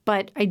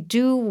 but I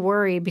do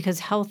worry because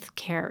health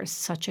care is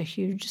such a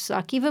huge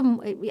suck.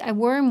 I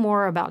worry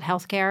more about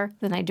health care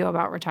than I do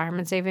about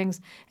retirement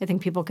savings. I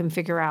think people can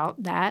figure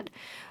out that.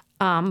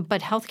 But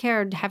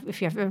healthcare,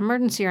 if you have an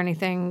emergency or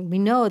anything, we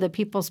know that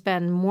people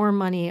spend more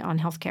money on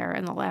healthcare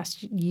in the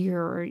last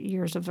year or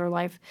years of their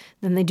life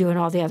than they do in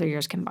all the other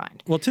years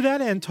combined. Well, to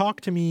that end, talk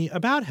to me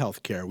about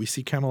healthcare. We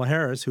see Kamala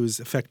Harris, who's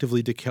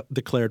effectively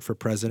declared for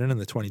president in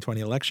the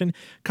 2020 election,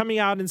 coming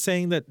out and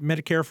saying that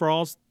Medicare for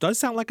all does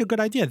sound like a good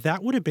idea.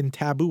 That would have been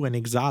taboo and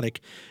exotic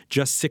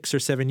just 6 or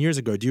 7 years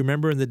ago. Do you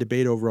remember in the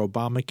debate over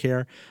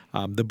Obamacare,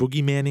 the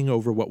boogeymanning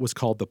over what was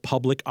called the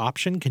public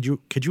option? Could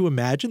you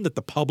imagine that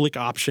the public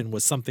option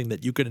was something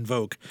that you could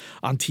invoke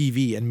on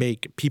TV and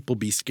make people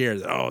be scared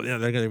that, there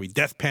are going to be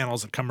death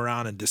panels that come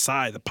around and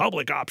decide the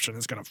public option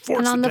is going to force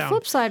it down. And on the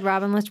flip side,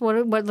 Robin, let's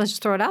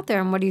just throw it out there.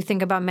 And what do you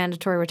think about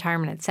mandatory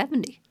retirement at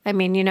 70? I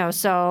mean,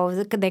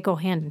 so they go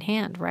hand in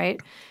hand,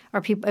 right?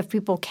 Or if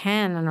people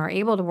can and are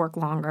able to work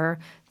longer,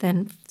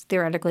 then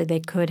theoretically they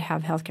could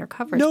have healthcare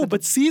coverage. No,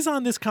 but seize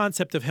on this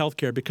concept of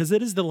healthcare because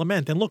it is the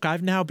lament. And look,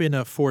 I've now been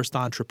a forced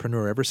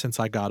entrepreneur ever since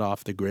I got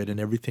off the grid and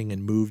everything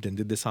and moved and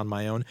did this on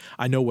my own.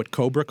 I know what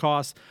COBRA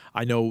costs.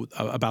 I know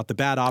about the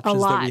bad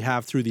options that we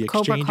have through the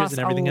exchanges and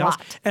everything else.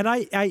 And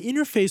I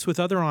interface with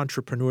other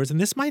entrepreneurs,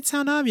 and this might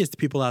sound obvious to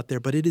people out there,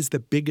 but it is the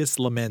biggest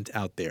lament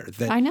out there.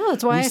 I know.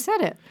 That's why I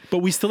said it. But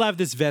we still have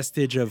this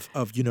vestige of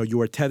you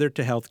are tethered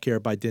to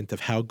healthcare by dint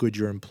of how good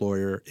your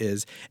employer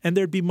is. And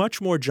there'd be much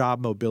more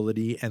job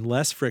mobility and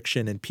less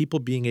friction and people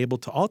being able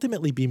to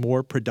ultimately be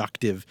more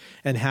productive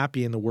and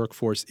happy in the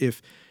workforce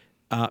if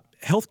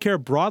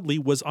healthcare broadly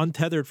was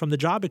untethered from the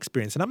job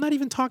experience. And I'm not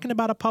even talking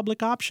about a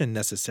public option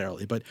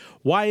necessarily, but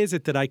why is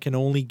it that I can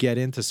only get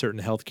into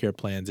certain healthcare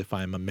plans if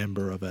I'm a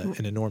member of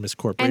an enormous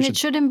corporation? And it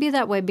shouldn't be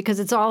that way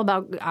because it's all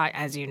about,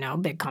 as you know,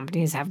 big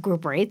companies have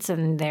group rates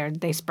and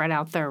they spread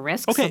out their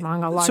risks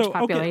among a large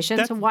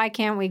population. So why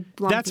can't we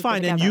lump That's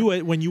fine. together?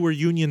 And when you were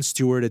union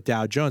steward at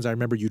Dow Jones, I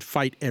remember you'd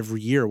fight every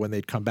year when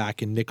they'd come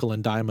back and nickel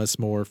and dime us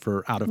more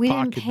for out-of-pocket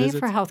visits. We didn't pay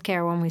for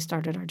healthcare when we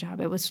started our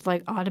job. It was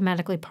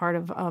automatically part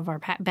of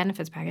our benefits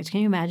package.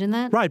 Can you imagine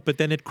that? Right, but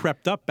then it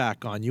crept up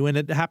back on you, and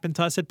it happened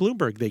to us at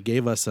Bloomberg. They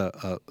gave us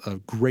a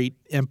great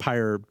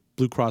Empire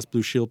Blue Cross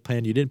Blue Shield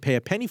plan. You didn't pay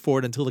a penny for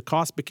it until the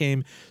cost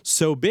became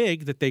so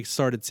big that they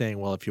started saying,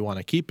 well, if you want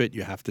to keep it,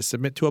 you have to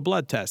submit to a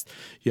blood test.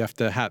 You have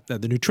to have the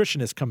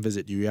nutritionist come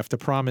visit you. You have to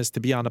promise to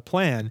be on a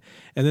plan.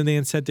 And then they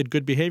incented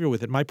good behavior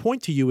with it. My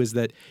point to you is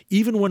that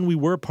even when we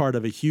were part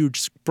of a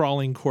huge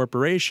sprawling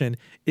corporation,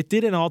 it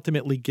didn't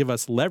ultimately give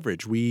us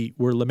leverage. We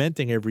were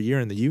lamenting every year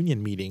in the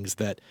union meetings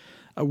that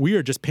we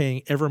are just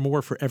paying ever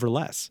more for ever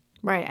less.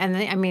 Right. And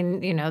I mean,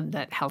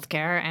 that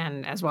healthcare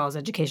and as well as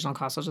educational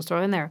costs, I'll just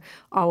throw in there,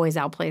 always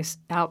outpace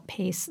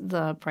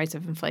the price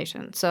of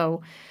inflation.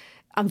 So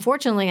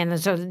unfortunately, and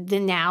so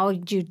now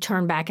you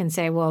turn back and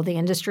say, well, the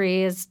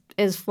industry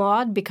is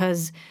flawed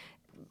because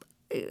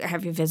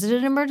have you visited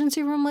an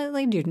emergency room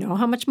lately? Do you know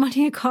how much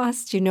money it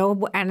costs? Do you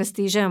know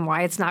anesthesia and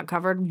why it's not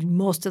covered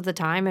most of the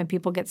time and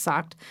people get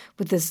socked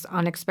with this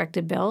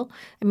unexpected bill?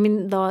 I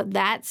mean,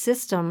 that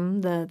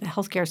system, the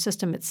healthcare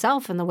system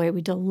itself and the way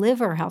we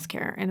deliver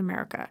healthcare in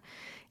America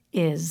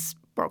is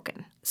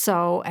broken.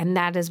 So, and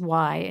that is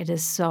why it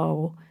is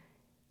so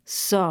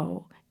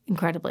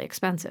incredibly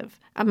expensive.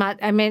 I'm not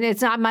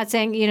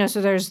saying,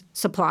 so there's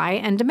supply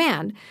and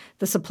demand.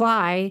 The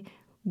supply,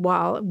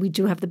 while we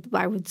do have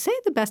I would say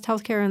the best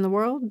healthcare in the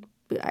world,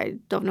 I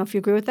don't know if you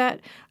agree with that.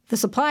 The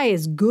supply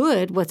is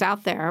good, what's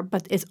out there,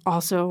 but it's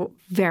also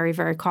very,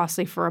 very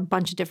costly for a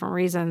bunch of different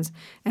reasons.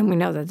 And we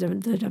know that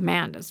the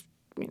demand is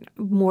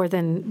more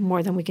than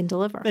we can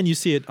deliver. And you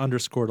see it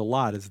underscored a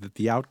lot is that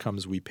the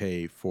outcomes we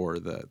pay for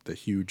the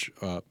huge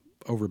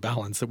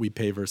overbalance that we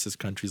pay versus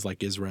countries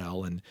like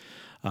Israel and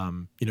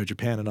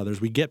Japan and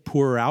others, we get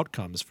poorer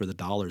outcomes for the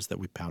dollars that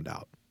we pound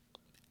out.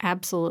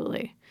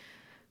 Absolutely.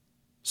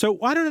 So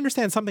I don't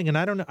understand something, and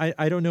I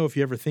don't know if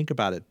you ever think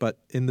about it, but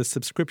in the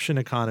subscription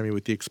economy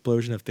with the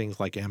explosion of things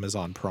like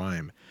Amazon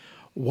Prime,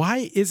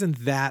 why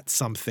isn't that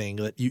something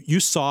that you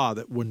saw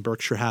that when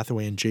Berkshire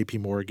Hathaway and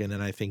JP Morgan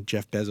and I think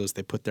Jeff Bezos,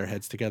 they put their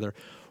heads together,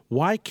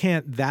 why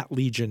can't that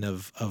legion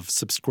of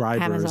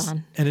subscribers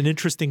Amazon and an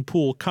interesting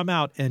pool come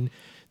out and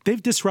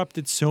they've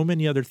disrupted so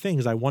many other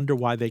things. I wonder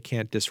why they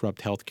can't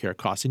disrupt healthcare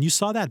costs. And you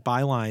saw that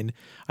byline.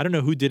 I don't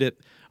know who did it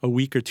a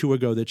week or two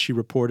ago that she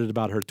reported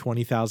about her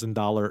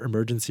 $20,000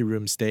 emergency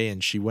room stay,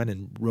 and she went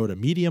and wrote a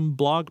Medium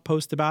blog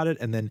post about it.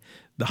 And then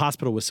the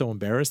hospital was so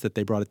embarrassed that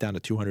they brought it down to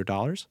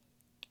 $200.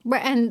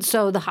 Right, and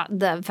so the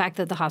fact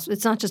that the hospital,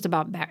 it's not just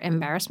about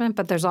embarrassment,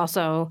 but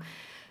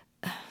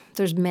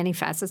there's many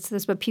facets to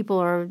this, but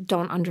people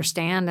don't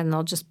understand and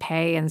they'll just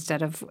pay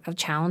instead of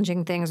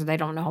challenging things, or they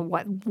don't know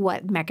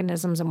what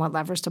mechanisms and what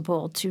levers to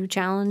pull to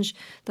challenge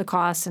the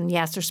costs. And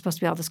yes, there's supposed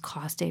to be all this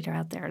cost data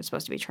out there. It's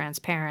supposed to be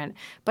transparent,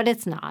 but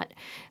it's not.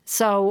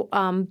 So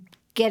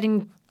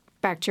getting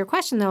back to your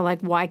question, though,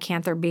 like why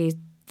can't there be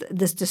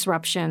this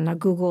disruption, a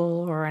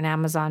Google or an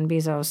Amazon,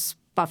 Bezos,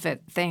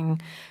 Buffett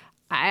thing?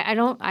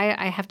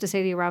 I have to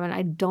say to you, Robin,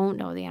 I don't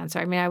know the answer.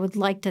 I mean, I would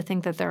like to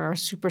think that there are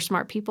super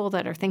smart people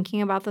that are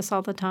thinking about this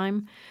all the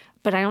time,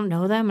 but I don't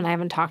know them and I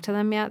haven't talked to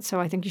them yet. So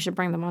I think you should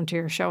bring them onto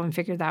your show and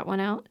figure that one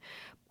out.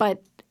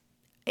 But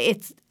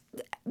it's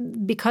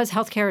because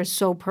healthcare is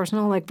so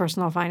personal, like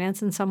personal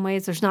finance in some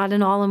ways, there's not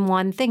an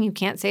all-in-one thing. You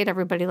can't say to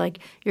everybody, like,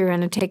 you're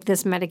going to take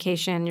this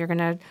medication, you're going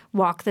to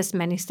walk this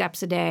many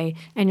steps a day,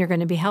 and you're going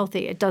to be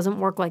healthy. It doesn't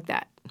work like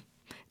that.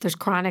 There's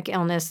chronic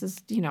illness is,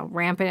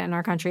 rampant in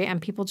our country,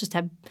 and people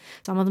some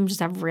of them just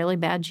have really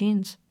bad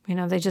genes.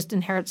 They just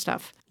inherit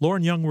stuff.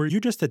 Lauren Young, were you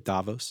just at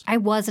Davos? I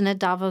wasn't at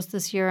Davos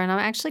this year, and I'm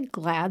actually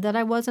glad that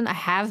I wasn't. I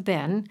have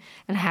been,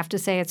 and I have to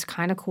say it's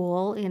kind of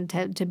cool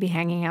to be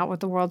hanging out with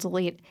the world's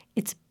elite.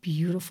 It's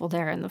beautiful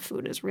there, and the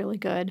food is really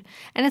good.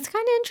 And it's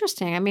kind of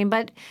interesting. I mean,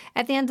 but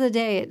at the end of the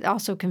day, it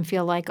also can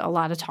feel like a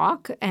lot of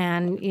talk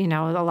and,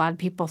 a lot of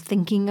people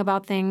thinking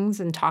about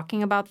things and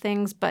talking about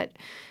things, but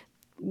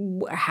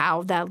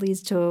how that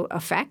leads to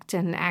effect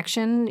and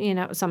action,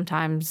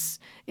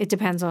 sometimes it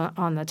depends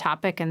on the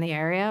topic and the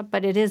area,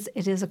 but it is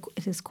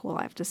cool,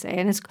 I have to say.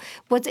 And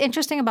what's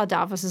interesting about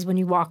Davos is when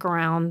you walk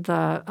around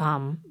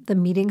the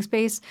meeting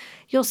space,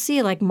 you'll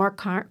see like Mark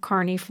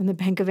Carney from the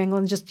Bank of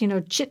England just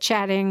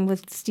chit-chatting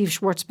with Steve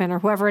Schwartzman or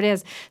whoever it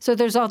is. So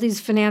there's all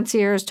these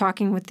financiers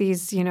talking with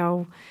these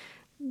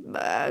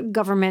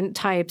government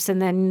types and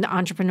then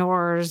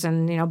entrepreneurs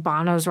and,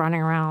 Bono's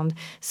running around.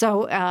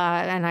 So,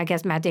 and I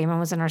guess Matt Damon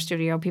was in our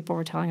studio. People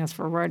were telling us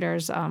for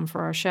Reuters for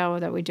our show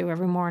that we do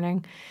every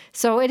morning.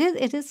 So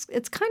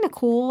it's kind of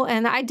cool.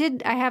 And I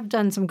have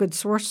done some good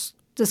source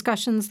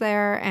discussions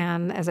there.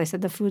 And as I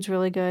said, the food's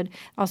really good.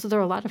 Also, there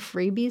are a lot of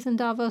freebies in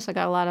Davos. I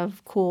got a lot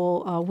of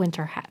cool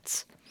winter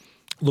hats.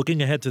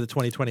 Looking ahead to the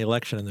 2020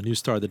 election and the new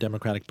star of the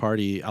Democratic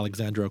Party,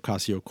 Alexandria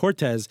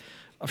Ocasio-Cortez,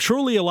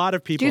 surely a lot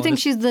of people... Do you think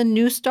she's the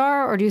new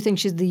star or do you think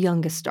she's the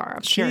youngest star?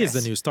 She is the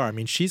new star. I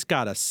mean, she's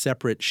got a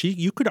separate...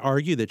 You could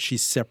argue that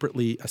she's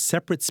a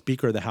separate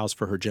Speaker of the House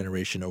for her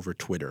generation over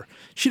Twitter.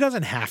 She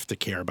doesn't have to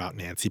care about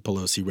Nancy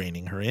Pelosi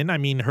reining her in. I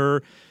mean,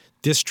 her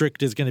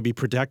district is going to be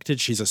protected.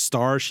 She's a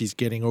star. She's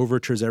getting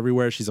overtures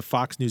everywhere. She's a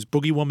Fox News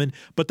boogie woman.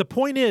 But the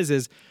point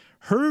is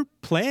her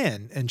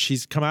plan, and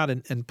she's come out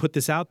and put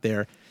this out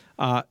there,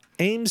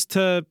 aims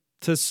to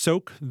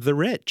soak the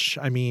rich.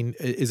 I mean,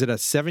 is it a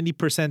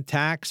 70%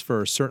 tax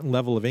for a certain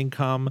level of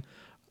income?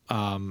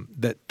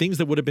 That things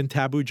that would have been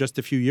taboo just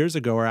a few years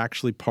ago are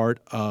actually part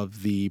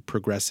of the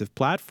progressive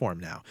platform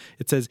now.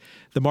 It says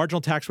the marginal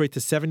tax rate to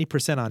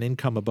 70% on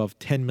income above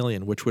 $10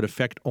 million, which would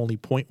affect only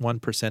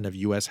 0.1% of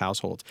U.S.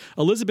 households.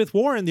 Elizabeth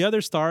Warren, the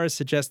other star, has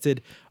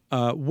suggested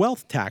a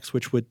wealth tax,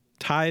 which would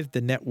tithe the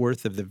net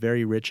worth of the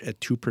very rich at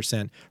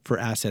 2% for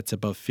assets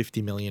above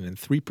 $50 million and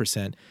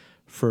 3%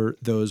 for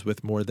those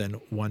with more than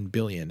 $1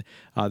 billion.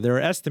 There are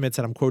estimates,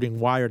 and I'm quoting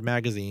Wired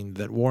magazine,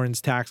 that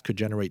Warren's tax could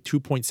generate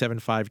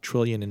 $2.75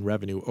 trillion in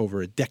revenue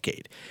over a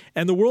decade.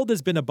 And the world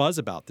has been abuzz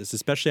about this,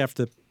 especially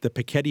after the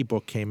Piketty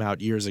book came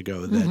out years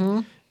ago.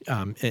 That,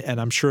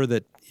 and I'm sure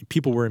that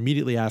people were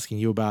immediately asking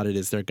you about it.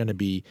 Is there going to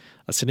be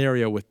a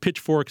scenario with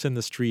pitchforks in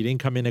the street,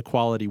 income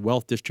inequality,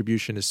 wealth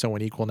distribution is so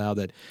unequal now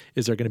that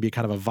is there going to be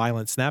kind of a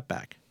violent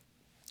snapback?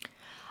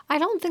 I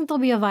don't think there'll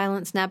be a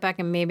violent snapback,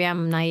 and maybe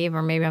I'm naive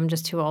or maybe I'm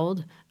just too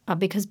old.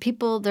 Because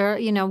people,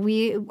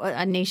 we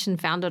a nation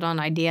founded on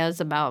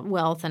ideas about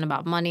wealth and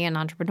about money and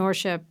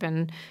entrepreneurship,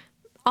 and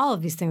all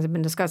of these things have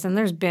been discussed. And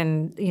there's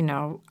been,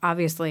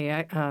 obviously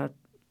a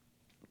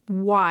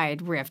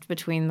wide rift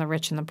between the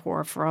rich and the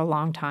poor for a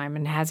long time.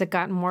 And has it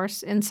gotten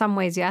worse? In some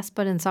ways, yes,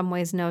 but in some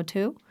ways, no,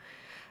 too.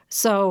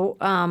 So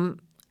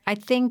I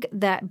think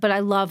that, but I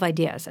love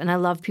ideas and I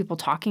love people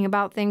talking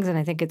about things, and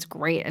I think it's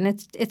great. And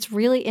it's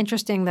really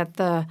interesting that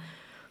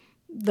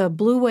the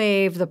blue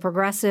wave, the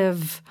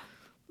progressive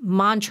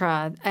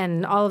mantra,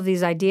 and all of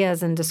these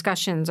ideas and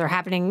discussions are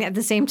happening at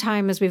the same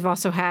time as we've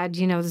also had,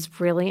 this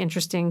really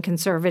interesting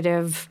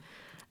conservative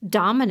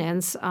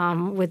dominance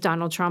with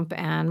Donald Trump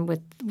and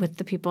with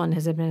the people in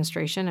his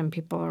administration and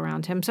people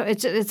around him. So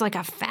it's like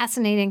a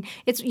fascinating.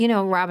 It's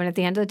Robin. At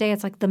the end of the day,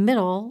 it's like the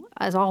middle,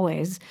 as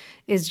always,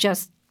 is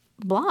just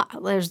blah.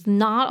 There's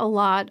not a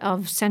lot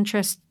of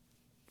centrist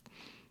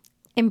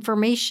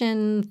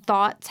information,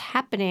 thoughts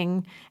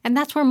happening, and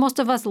that's where most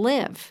of us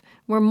live.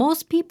 Where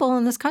most people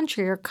in this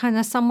country are kind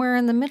of somewhere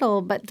in the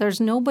middle, but there's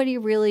nobody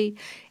really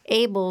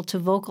able to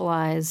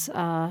vocalize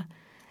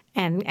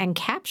and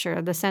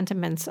capture the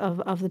sentiments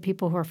of the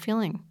people who are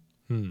feeling.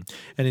 And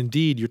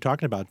indeed, you're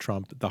talking about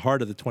Trump. The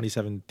heart of the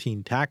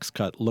 2017 tax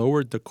cut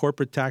lowered the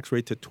corporate tax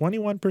rate to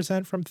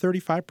 21% from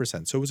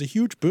 35%. So it was a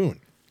huge boon.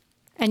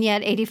 And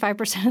yet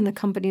 85% of the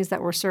companies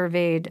that were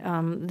surveyed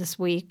this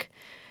week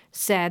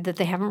said that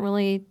they haven't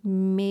really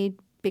made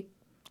big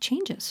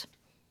changes.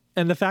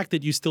 And the fact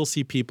that you still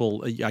see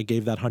people, I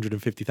gave that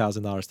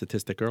 $150,000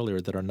 statistic earlier,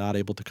 that are not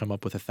able to come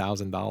up with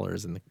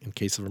 $1,000 in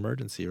case of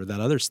emergency, or that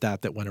other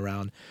stat that went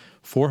around,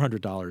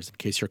 $400 in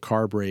case your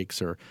car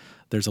breaks or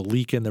there's a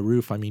leak in the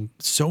roof. I mean,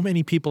 so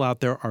many people out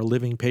there are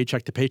living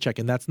paycheck to paycheck,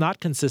 and that's not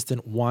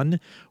consistent, one,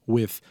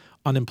 with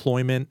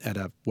unemployment at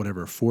a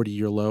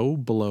 40-year low,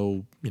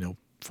 below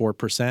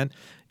 4%.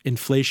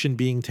 Inflation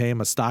being tame,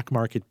 a stock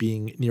market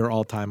being near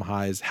all-time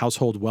highs,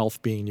 household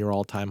wealth being near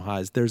all-time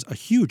highs. There's a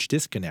huge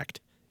disconnect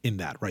in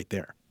that right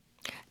there.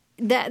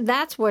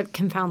 That's what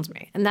confounds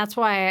me. And that's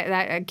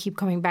why I keep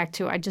coming back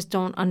to, I just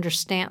don't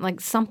understand.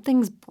 Like,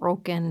 something's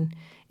broken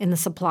in the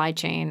supply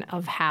chain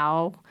of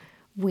how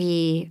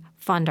we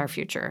fund our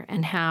future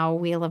and how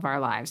we live our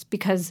lives,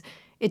 because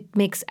it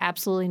makes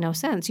absolutely no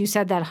sense. You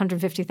said that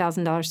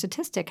 $150,000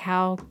 statistic.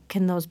 How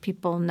can those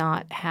people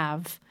not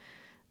have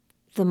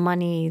the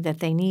money that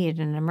they need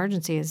in an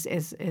emergency is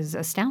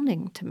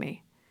astounding to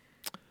me.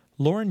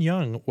 Lauren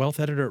Young, wealth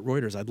editor at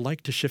Reuters, I'd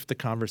like to shift the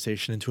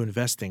conversation into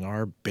investing,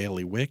 our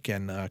bailiwick,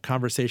 and a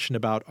conversation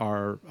about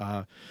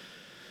our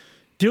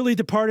dearly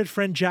departed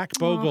friend Jack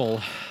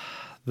Bogle,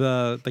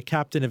 the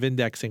captain of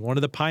indexing, one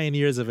of the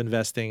pioneers of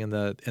investing in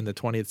the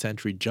 20th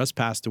century, just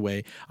passed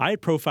away. I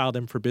had profiled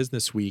him for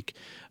BusinessWeek.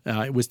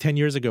 It was 10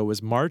 years ago. It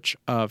was March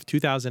of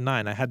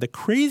 2009. I had the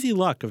crazy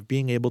luck of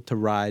being able to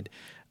ride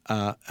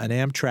an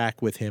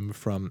Amtrak with him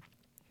from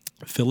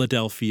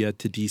Philadelphia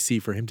to D.C.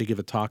 for him to give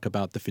a talk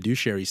about the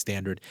fiduciary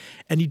standard.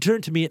 And he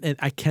turned to me, and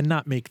I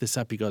cannot make this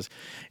up. He goes,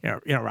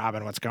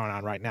 Robin, what's going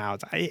on right now?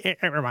 It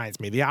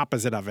reminds me, the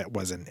opposite of it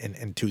was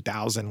in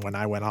 2000 when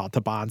I went all to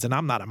bonds. And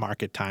I'm not a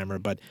market timer,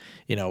 but,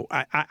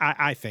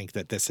 I think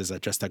that this is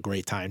just a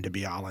great time to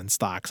be all in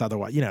stocks.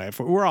 Otherwise, if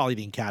we're all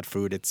eating cat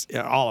food, it's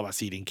all of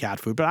us eating cat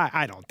food. But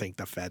I don't think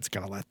the Fed's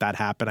going to let that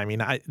happen. I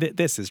mean,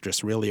 this is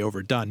just really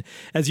overdone.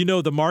 As you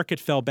know, the market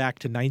fell back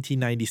to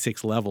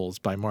 1996 levels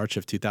by March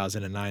of 2009,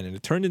 and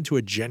it turned into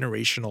a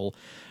generational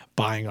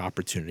buying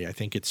opportunity. I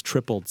think it's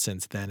tripled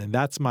since then, and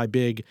that's my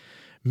big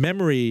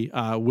memory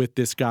with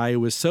this guy who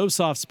was so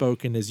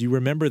soft-spoken. As you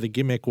remember, the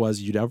gimmick was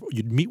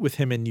you'd meet with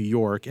him in New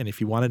York, and if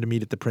you wanted to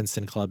meet at the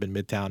Princeton Club in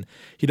Midtown,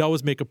 he'd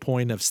always make a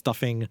point of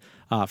stuffing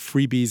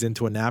freebies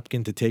into a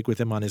napkin to take with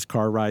him on his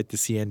car ride to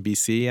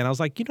CNBC. And I was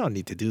like, you don't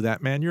need to do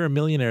that, man. You're a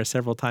millionaire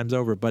several times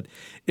over. But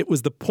it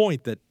was the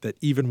point that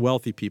even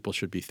wealthy people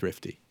should be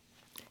thrifty.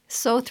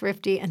 So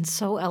thrifty and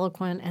so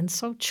eloquent and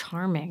so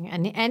charming.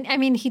 And I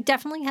mean, he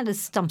definitely had his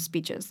stump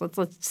speeches.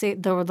 Let's say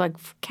there were like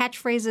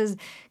catchphrases,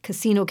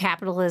 casino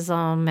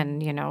capitalism,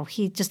 and,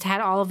 he just had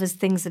all of his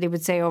things that he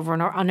would say over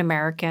and over,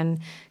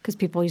 un-American, because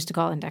people used to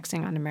call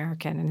indexing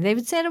un-American, and they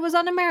would say it was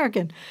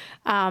un-American.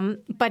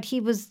 But he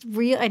was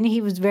real, and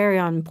he was very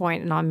on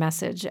point and on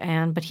message.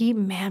 But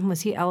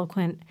was he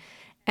eloquent.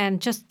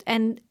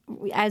 And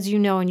as you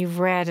know, and you've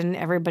read, and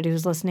everybody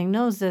who's listening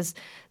knows this,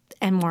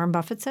 and Warren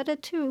Buffett said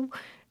it too,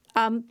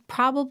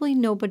 Probably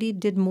nobody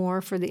did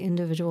more for the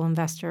individual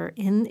investor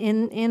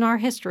in our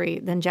history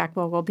than Jack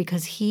Bogle,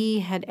 because he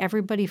had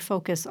everybody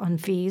focus on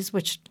fees,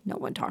 which no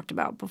one talked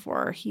about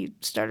before he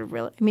started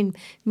really. I mean,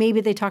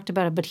 maybe they talked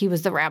about it, but he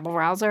was the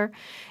rabble-rouser.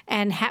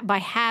 And by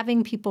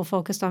having people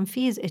focused on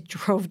fees, it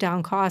drove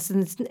down costs.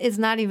 And it's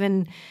not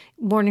even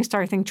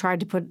Morningstar, I think, tried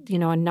to put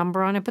a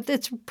number on it, but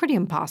it's pretty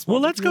impossible.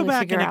 Well, let's go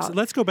back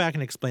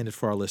and explain it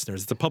for our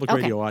listeners. It's a public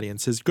radio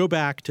audience. Go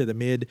back to the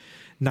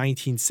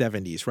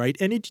mid-1970s, right?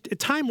 And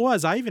time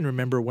was, I even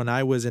remember when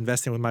I was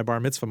investing with my bar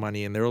mitzvah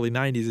money in the early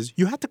 90s, is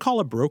you had to call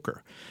a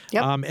broker.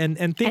 Yep. And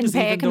things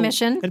and pay a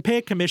commission. And pay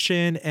a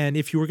commission. And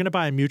if you were going to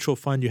buy a mutual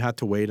fund, you had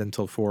to wait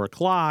until 4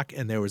 o'clock,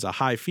 and there was a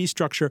high fee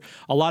structure.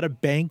 A lot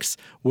of banks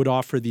would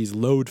offer these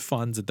load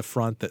funds at the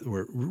front that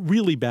were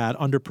really bad,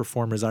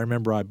 underperformers. I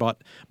remember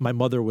my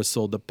mother was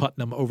sold the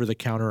Putnam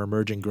over-the-counter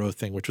emerging growth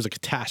thing, which was a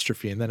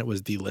catastrophe, and then it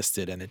was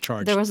delisted and it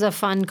charged. There was a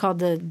fund called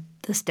the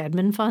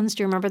Stedman funds.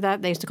 Do you remember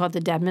that? They used to call it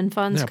the Dedman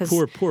funds. Yeah,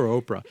 poor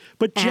Oprah.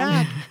 But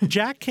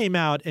Jack came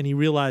out and he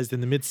realized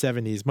in the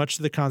mid-'70s, much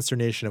to the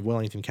consternation of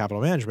Wellington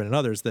Capital Management and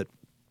others, that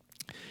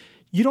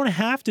you don't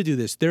have to do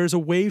this. There's a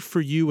way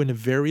for you in a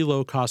very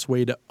low-cost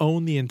way to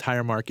own the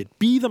entire market.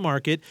 Be the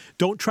market.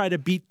 Don't try to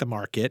beat the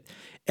market.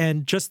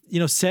 And just,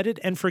 set it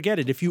and forget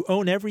it. If you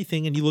own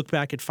everything and you look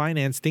back at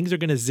finance, things are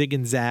going to zig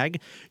and zag.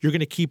 You're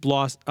going to keep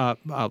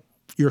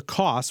your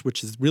costs,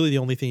 which is really the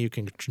only thing you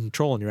can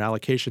control in your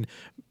allocation,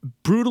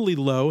 brutally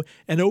low.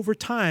 And over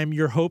time,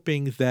 you're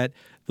hoping that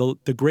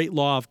the great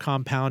law of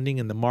compounding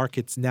and the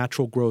market's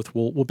natural growth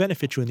will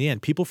benefit you in the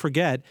end. People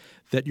forget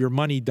that your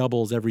money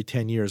doubles every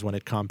 10 years when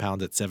it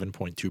compounds at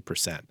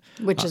 7.2%.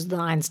 Which is the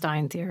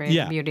Einstein theory,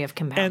 the beauty of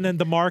compounding. And then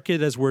the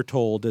market, as we're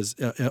told, is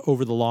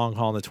over the long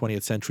haul in the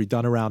 20th century,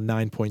 done around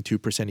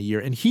 9.2% a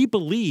year. And he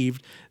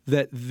believed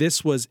that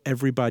this was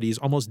everybody's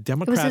almost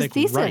democratic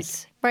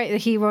right.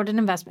 Right. He wrote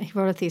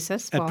a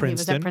thesis while he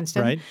was at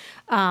Princeton, right?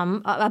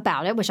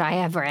 About it, which I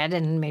have read,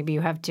 and maybe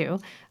you have too.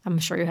 I'm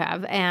sure you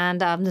have.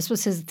 And this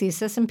was his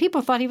thesis, and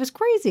people thought he was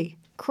crazy.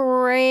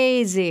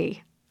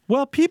 Crazy.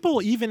 Well,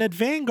 people even at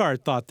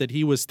Vanguard thought that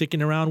he was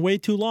sticking around way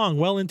too long,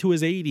 well into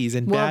his 80s,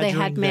 and they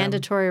had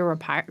mandatory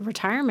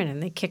retirement,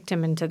 and they kicked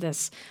him into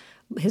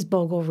his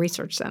Bogle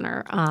Research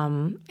Center,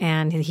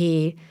 and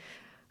he.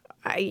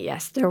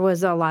 Yes, there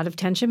was a lot of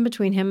tension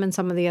between him and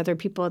some of the other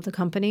people at the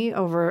company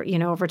over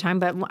time.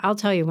 But I'll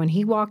tell you, when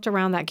he walked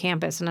around that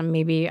campus, and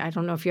I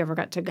don't know if you ever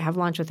got to have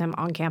lunch with him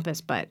on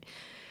campus,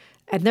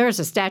 and there was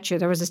a statue.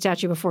 There was a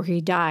statue before he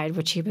died,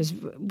 which he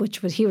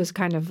was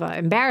kind of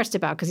embarrassed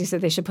about, because he said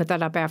they should put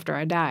that up after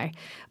I die.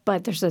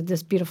 But there's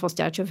this beautiful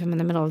statue of him in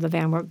the middle of the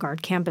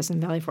Vanguard campus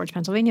in Valley Forge,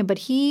 Pennsylvania. But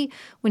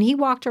when he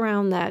walked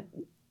around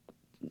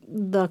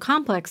the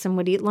complex and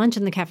would eat lunch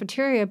in the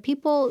cafeteria,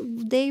 people,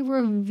 they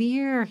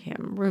revered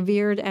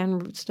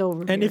and still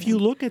revere And if him. you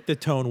look at the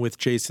tone with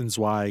Jason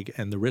Zweig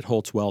and the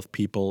Ritholtz Wealth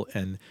people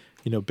and,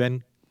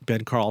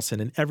 Ben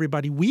Carlson and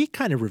everybody, we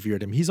kind of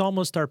revered him. He's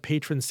almost our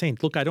patron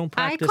saint. Look, I don't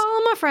practice. I call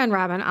him a friend,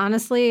 Robin.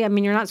 Honestly, I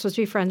mean, you're not supposed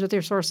to be friends with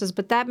your sources,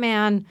 but that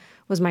man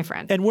was my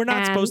friend. And we're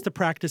not supposed to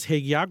practice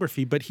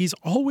hagiography, but he's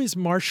always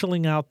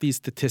marshaling out these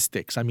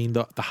statistics. I mean,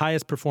 the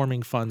highest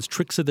performing funds,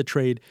 tricks of the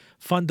trade,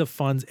 fund of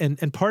funds.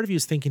 And part of you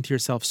is thinking to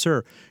yourself,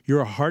 sir, you're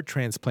a heart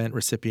transplant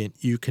recipient.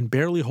 You can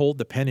barely hold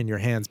the pen in your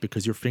hands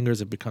because your fingers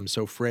have become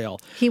so frail.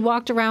 He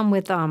walked around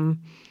with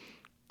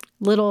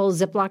little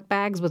Ziploc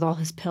bags with all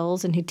his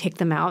pills, and he'd take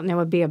them out, and there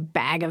would be a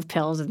bag of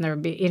pills, and there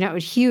would be, it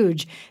was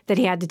huge that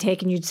he had to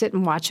take, and you'd sit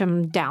and watch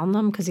him down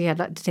them because he had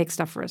to take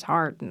stuff for his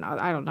heart, and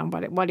I don't know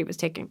what he was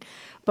taking.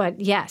 But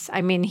yes,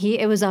 I mean,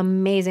 it was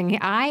amazing.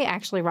 I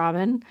actually,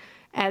 Robin,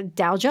 at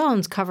Dow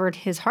Jones covered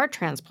his heart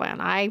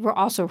transplant. I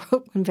also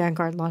wrote when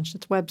Vanguard launched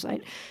its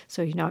website,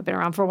 so I've been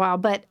around for a while.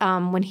 But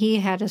when he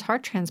had his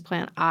heart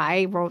transplant,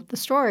 I wrote the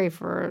story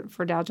for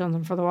Dow Jones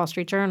and for the Wall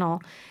Street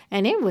Journal,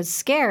 and it was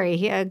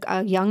scary.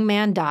 A young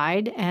man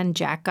died, and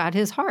Jack got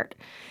his heart.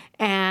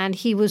 And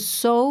he was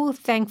so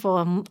thankful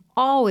and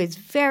always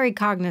very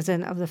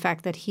cognizant of the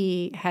fact that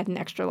he had an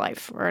extra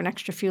life or an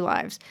extra few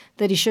lives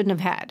that he shouldn't have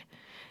had.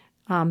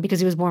 Because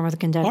he was born with a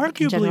congenital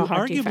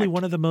heart defect.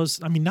 One of the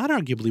most, not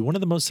arguably, one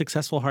of the most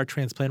successful heart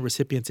transplant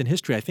recipients in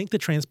history. I think the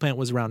transplant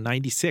was around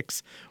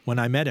 96 when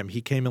I met him. He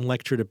came and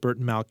lectured at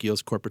Burton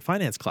Malkiel's corporate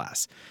finance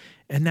class.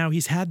 And now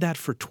he's had that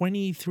for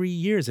 23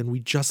 years, and we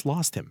just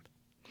lost him.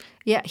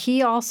 Yeah,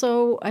 he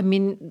also,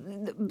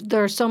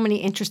 there are so many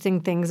interesting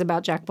things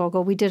about Jack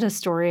Bogle. We did a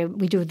story,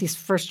 we do these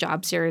first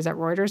job series at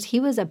Reuters. He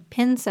was a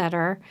pin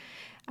setter.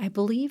 I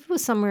believe it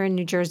was somewhere in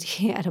New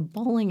Jersey at a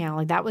bowling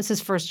alley. That was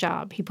his first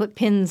job. He put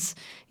pins,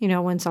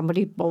 when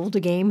somebody bowled a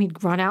game,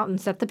 he'd run out and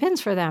set the pins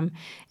for them.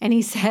 And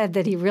he said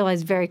that he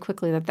realized very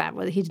quickly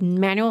that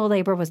manual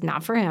labor was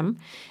not for him,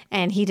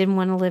 and he didn't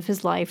want to live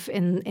his life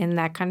in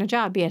that kind of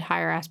job. He had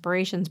higher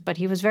aspirations, but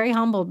he was very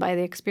humbled by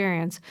the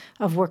experience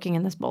of working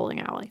in this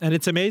bowling alley. And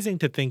it's amazing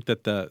to think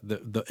that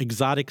the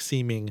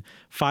exotic-seeming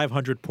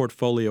 500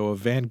 portfolio of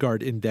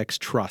Vanguard Index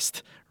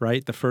Trust,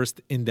 right, the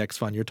first index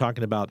fund, you're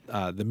talking about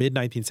the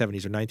mid-1970s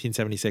or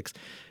 1976,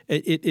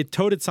 it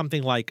toted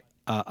something like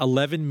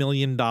 $11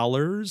 million in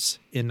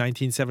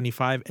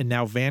 1975, and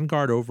now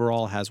Vanguard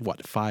overall has,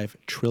 what, $5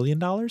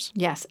 trillion?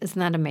 Yes. Isn't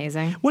that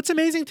amazing? What's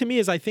amazing to me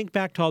is I think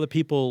back to all the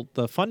people,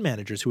 the fund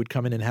managers who would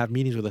come in and have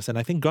meetings with us, and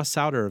I think Gus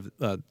Sauter,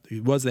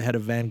 who was the head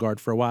of Vanguard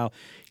for a while,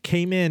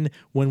 came in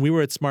when we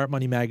were at Smart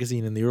Money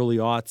magazine in the early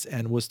aughts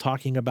and was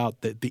talking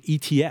about the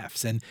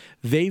ETFs, and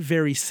they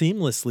very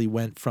seamlessly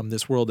went from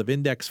this world of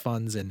index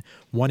funds and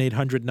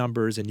 1-800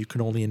 numbers, and you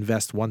can only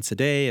invest once a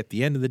day at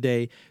the end of the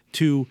day,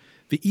 to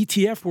the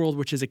ETF world,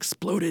 which has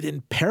exploded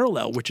in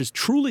parallel, which has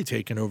truly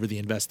taken over the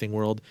investing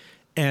world.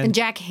 And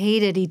Jack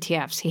hated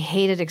ETFs. He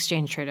hated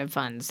exchange-traded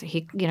funds.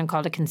 He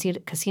called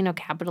it casino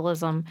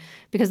capitalism,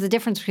 because the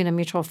difference between a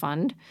mutual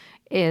fund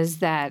is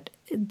that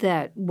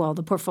the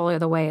portfolio,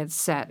 the way it's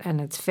set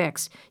and it's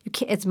fixed,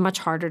 it's much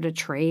harder to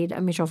trade a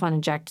mutual fund,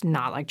 and Jack did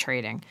not like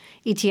trading.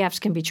 ETFs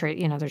can be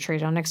traded, they're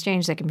traded on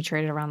exchange. They can be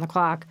traded around the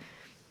clock.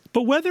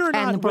 But whether or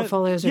not— And the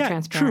portfolios are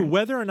transparent. True.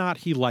 Whether or not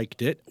he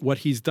liked it, what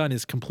he's done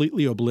is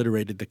completely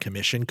obliterated the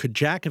commission. Could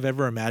Jack have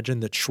ever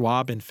imagined that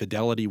Schwab and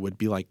Fidelity would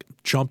be like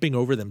jumping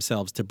over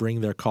themselves to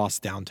bring their costs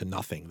down to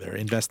nothing, their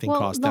investing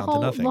costs down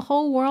to nothing? The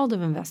whole world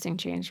of investing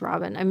changed,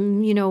 Robin. I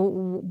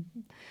mean,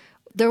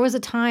 there was a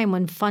time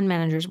when fund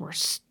managers were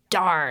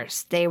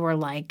stars. They were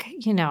like,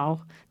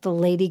 the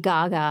Lady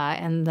Gaga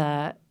and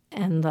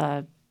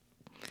the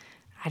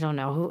I don't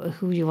know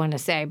who you want to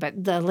say,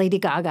 but the Lady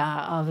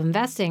Gaga of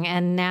investing.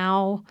 And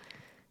now,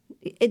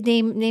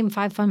 name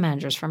 5 fund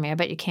managers for me. I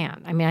bet you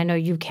can't. I mean, I know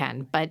you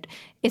can, but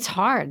it's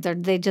hard.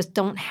 They just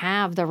don't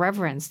have the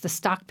reverence, the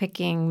stock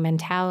picking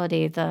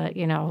mentality,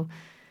 the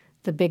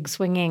big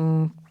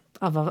swinging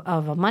of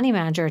a money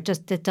manager.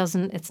 It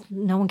doesn't.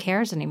 No one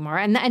cares anymore.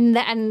 And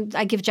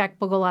I give Jack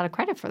Bogle a lot of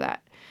credit for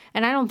that.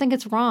 And I don't think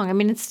it's wrong. I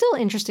mean, it's still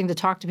interesting to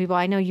talk to people.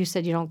 I know you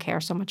said you don't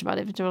care so much about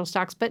individual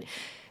stocks, but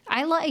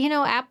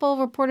Apple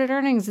reported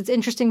earnings. It's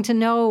interesting to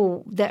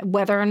know that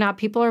whether or not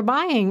people are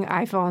buying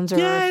iPhones or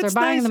if they're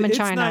buying them in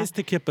China. It's nice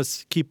to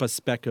keep a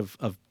speck of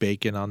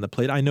bacon on the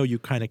plate. I know you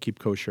kind of keep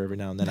kosher every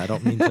now and then. I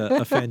don't mean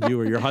to offend you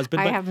or your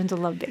husband. I but happen to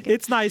love bacon.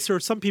 It's nice, or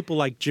some people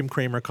like Jim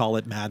Cramer call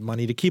it mad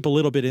money, to keep a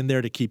little bit in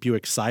there to keep you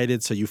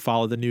excited so you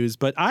follow the news.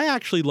 But I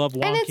actually love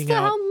wonking out. And it's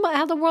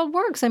how the world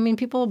works. I mean,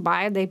 people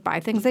buy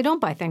things, they don't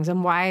buy things.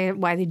 And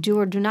why they do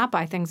or do not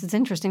buy things, it's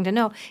interesting to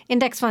know.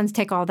 Index funds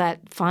take all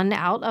that fun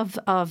out of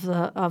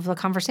the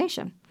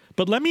conversation.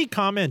 But let me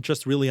comment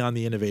just really on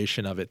the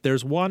innovation of it.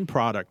 There's one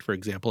product, for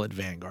example, at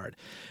Vanguard,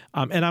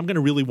 and I'm going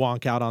to really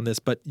wonk out on this,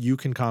 but you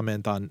can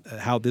comment on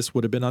how this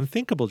would have been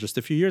unthinkable just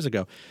a few years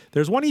ago.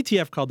 There's one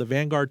ETF called the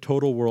Vanguard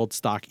Total World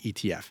Stock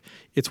ETF.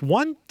 It's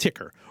one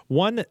ticker,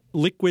 one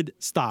liquid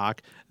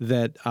stock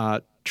that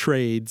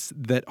trades,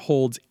 that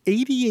holds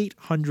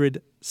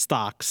 8,800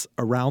 stocks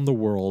around the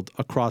world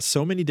across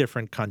so many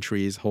different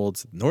countries,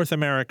 holds North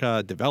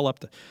America,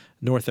 developed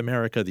North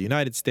America, the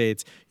United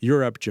States,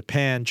 Europe,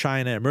 Japan,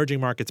 China,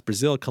 emerging markets,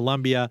 Brazil,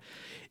 Colombia.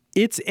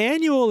 Its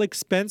annual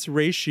expense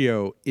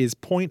ratio is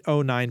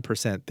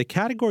 0.09%. The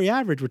category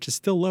average, which is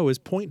still low, is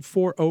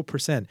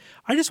 0.40%.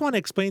 I just want to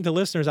explain to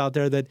listeners out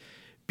there that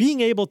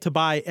being able to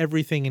buy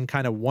everything in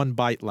kind of one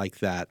bite like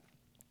that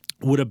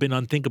would have been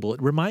unthinkable.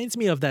 It reminds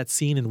me of that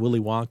scene in Willy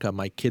Wonka.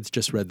 My kids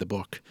just read the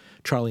book,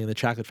 Charlie and the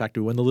Chocolate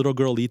Factory, when the little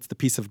girl eats the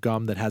piece of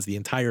gum that has the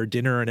entire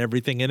dinner and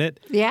everything in it.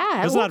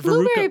 Yeah, was not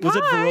Veruca. Was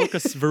it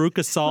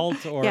Veruca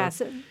salt? Or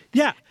yes.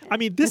 Yeah, I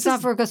mean, this it's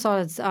not Veruca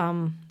salt. It's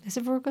is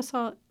it Veruca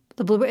salt?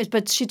 The blueberry,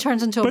 but she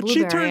turns into a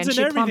blueberry. But she turns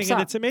into everything, and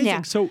it's amazing.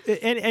 Yeah. So,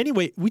 and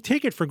anyway, we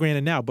take it for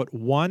granted now, but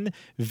one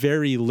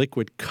very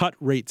liquid cut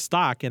rate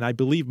stock, and I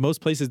believe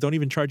most places don't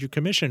even charge you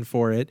commission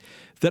for it,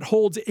 that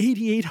holds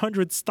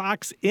 8,800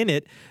 stocks in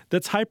it,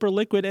 that's hyper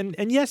liquid,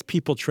 and yes,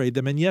 people trade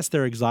them, and yes,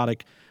 they're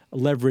exotic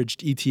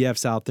leveraged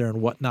ETFs out there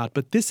and whatnot.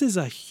 But this is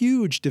a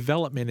huge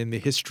development in the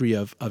history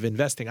of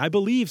investing. I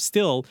believe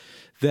still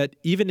that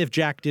even if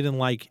Jack didn't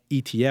like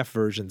ETF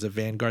versions of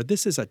Vanguard,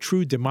 this is a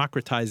true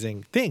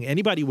democratizing thing.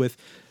 Anybody with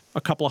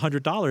a couple of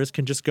 $100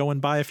 can just go and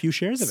buy a few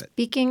shares of it.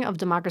 Speaking of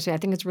democracy, I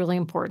think it's really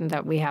important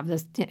that we have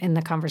this in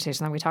the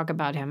conversation that we talk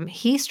about him.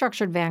 He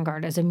structured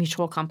Vanguard as a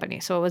mutual company,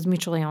 so it was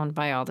mutually owned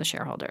by all the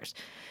shareholders.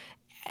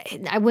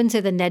 I wouldn't say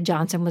that Ned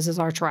Johnson was his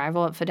arch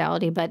rival at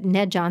Fidelity, but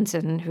Ned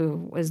Johnson,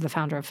 who is the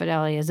founder of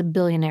Fidelity, is a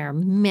billionaire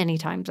many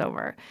times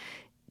over.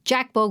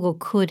 Jack Bogle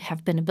could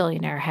have been a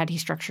billionaire had he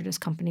structured his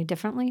company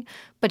differently,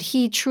 but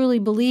he truly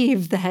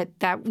believed that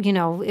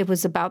it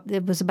was about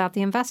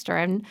the investor.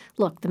 And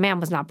look, the man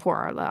was not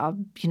poor.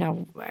 He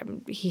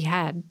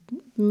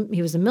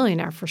was a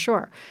millionaire for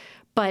sure.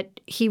 But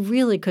he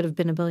really could have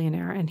been a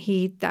billionaire, and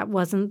that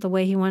wasn't the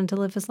way he wanted to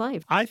live his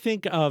life. I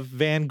think of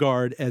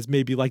Vanguard as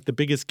maybe like the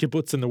biggest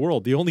kibbutz in the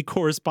world. The only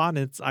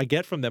correspondence I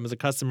get from them as a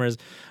customer is,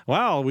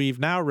 well, we've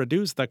now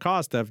reduced the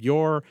cost of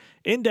your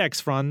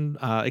index fund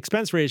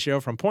expense ratio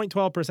from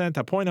 0.12%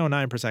 to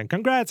 0.09%.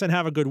 Congrats and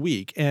have a good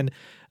week. And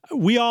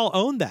we all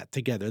own that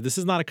together. This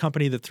is not a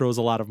company that throws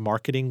a lot of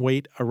marketing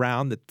weight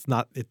around.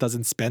 It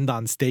doesn't spend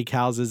on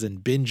steakhouses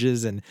and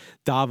binges and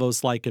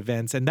Davos-like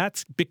events. And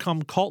that's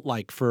become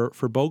cult-like for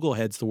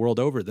Bogleheads the world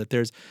over, that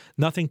there's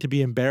nothing to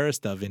be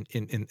embarrassed of in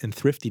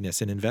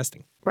thriftiness in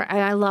investing. Right.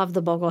 I love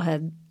the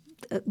Boglehead.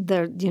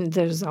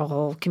 There's a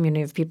whole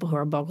community of people who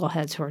are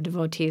Bogleheads who are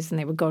devotees, and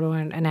they would go to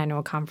an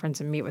annual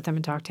conference and meet with him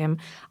and talk to him.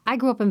 I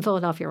grew up in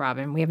Philadelphia,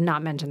 Robin. We have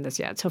not mentioned this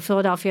yet. So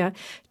Philadelphia,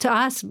 to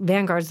us,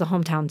 Vanguard's the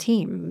hometown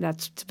team.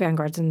 That's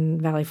Vanguard's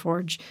in Valley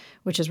Forge,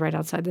 which is right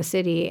outside the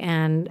city.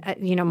 And,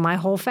 my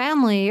whole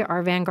family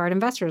are Vanguard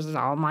investors.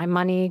 All my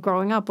money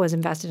growing up was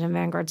invested in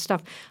Vanguard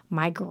stuff.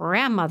 My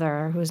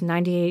grandmother, who's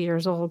 98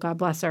 years old, God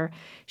bless her,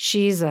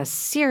 she's a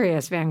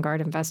serious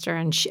Vanguard investor.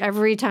 And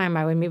every time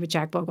I would meet with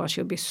Jack Bogle,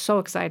 she would be so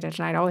excited,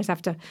 and I'd always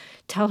have to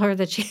tell him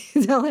that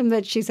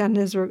she sent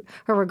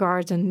her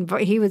regards, and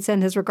he would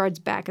send his regards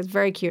back. It's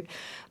very cute.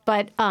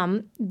 But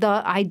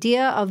the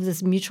idea of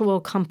this mutual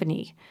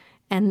company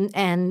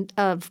and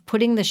of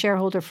putting the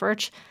shareholder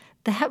first,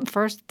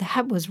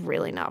 that was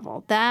really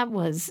novel. That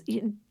was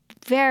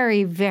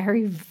very,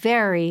 very,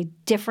 very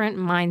different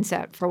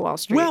mindset for Wall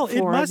Street,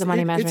 the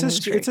money management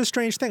industry. It's a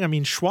strange thing. I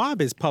mean,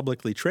 Schwab is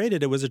publicly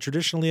traded. It was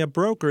traditionally a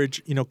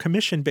brokerage,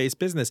 commission-based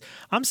business.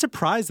 I'm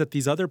surprised that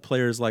these other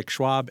players like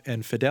Schwab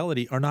and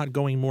Fidelity are not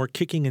going more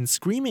kicking and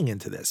screaming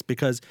into this,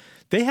 because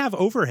they have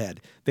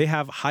overhead. They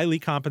have highly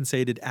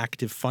compensated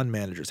active fund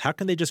managers. How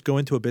can they just go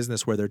into a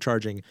business where they're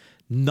charging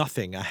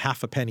nothing, a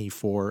half a penny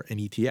for an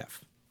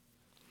ETF?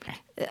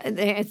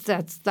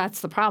 That's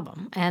the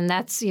problem. And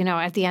that's,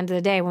 at the end of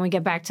the day, when we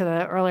get back to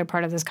the earlier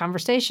part of this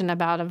conversation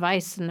about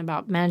advice and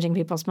about managing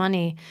people's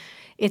money,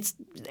 it's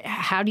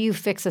how do you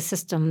fix a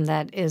system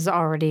that is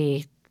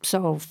already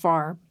so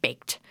far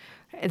baked,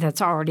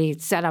 that's already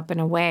set up in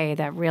a way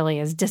that really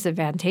is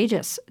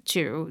disadvantageous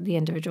to the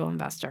individual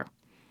investor?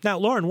 Now,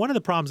 Lauren, one of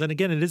the problems, and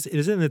again, it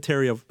is in the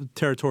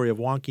territory of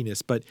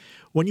wonkiness, but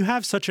when you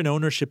have such an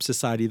ownership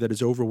society that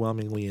is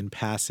overwhelmingly in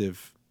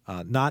passive,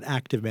 not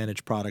active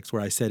managed products,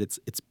 where I said it's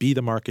be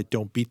the market,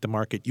 don't beat the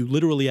market. You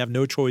literally have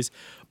no choice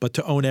but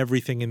to own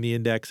everything in the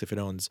index. If it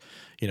owns,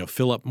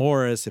 Philip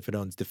Morris, if it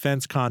owns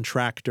defense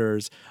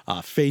contractors,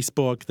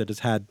 Facebook that has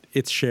had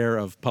its share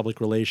of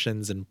public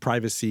relations and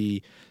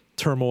privacy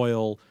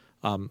turmoil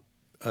in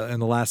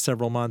the last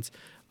several months,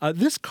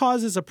 this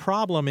causes a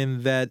problem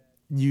in that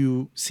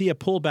you see a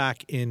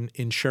pullback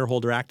in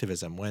shareholder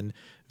activism when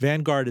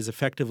Vanguard is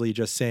effectively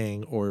just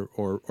saying,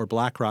 or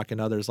BlackRock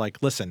and others, like,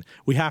 listen,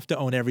 we have to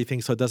own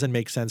everything, so it doesn't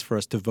make sense for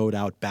us to vote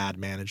out bad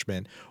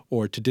management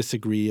or to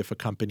disagree if a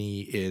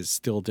company is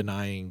still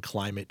denying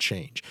climate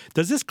change.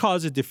 Does this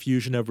cause a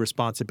diffusion of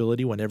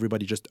responsibility when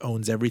everybody just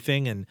owns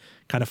everything and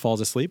kind of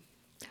falls asleep?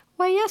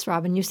 Well, yes,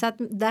 Robin, you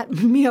set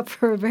me up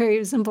for a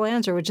very simple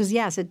answer, which is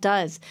yes, it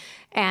does.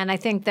 And I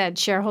think that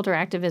shareholder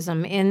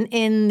activism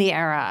in the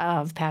era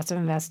of passive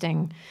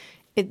investing,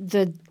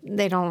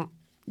 they don't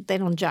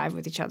jive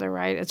with each other,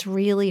 right? It's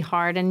really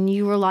hard, and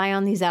you rely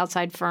on these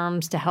outside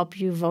firms to help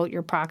you vote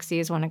your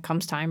proxies when it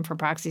comes time for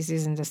proxy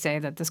season to say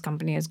that this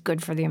company is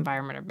good for the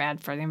environment or bad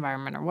for the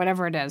environment or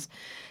whatever it is.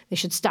 They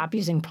should stop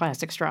using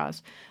plastic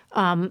straws.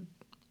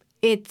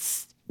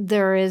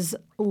 There is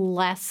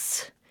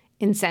less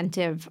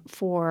incentive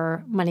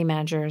for money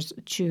managers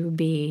to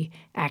be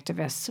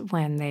activists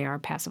when they are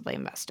passively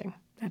investing.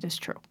 That is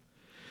true.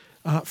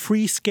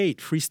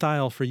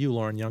 Freestyle for you,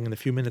 Lauren Young, in the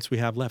few minutes we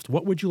have left.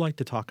 What would you like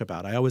to talk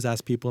about? I always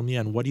ask people in the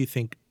end, what do you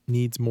think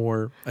needs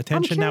more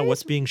attention now?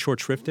 What's being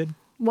short-shrifted?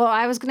 Well,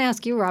 I was going to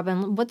ask you,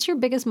 Robin, what's your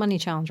biggest money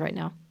challenge right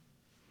now?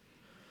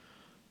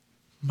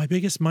 My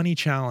biggest money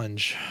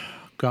challenge?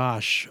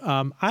 Gosh,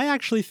 I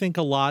actually think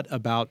a lot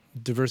about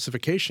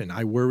diversification.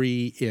 I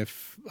worry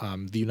if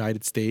the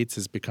United States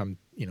has become,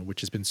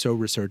 which has been so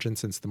resurgent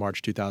since the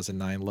March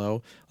 2009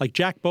 low. Like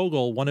Jack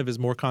Bogle, one of his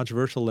more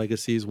controversial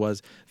legacies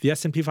was the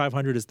S&P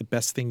 500 is the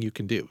best thing you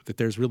can do, that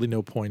there's really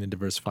no point in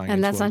diversifying.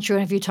 And that's not true.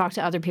 And if you talk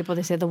to other people,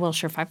 they say the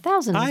Wilshire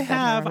 5000 is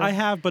better. I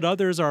have, but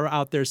others are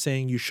out there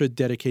saying you should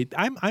dedicate.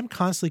 I'm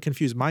constantly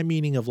confused. My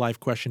meaning of life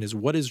question is,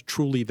 what is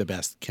truly the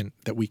best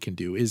that we can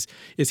do? Is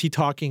he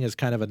talking as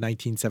kind of a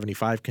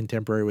 1975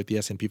 contemporary with the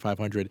S&P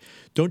 500?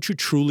 Don't you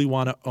truly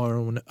want to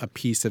own a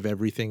piece of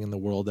everything in the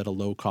world at a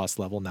low-cost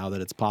level now that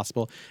it's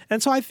possible?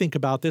 And so I think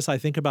about this. I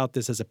think about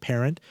this as a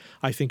parent.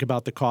 I think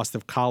about the cost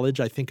of college.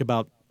 I think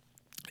about,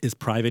 is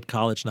private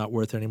college not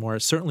worth it anymore?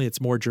 Certainly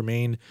it's more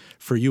germane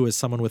for you as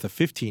someone with a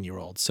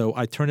 15-year-old. So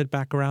I turn it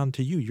back around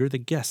to you. You're the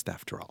guest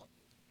after all.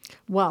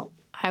 Well,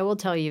 I will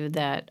tell you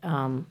that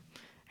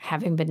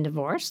having been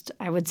divorced,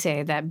 I would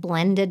say that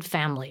blended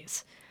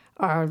families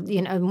are,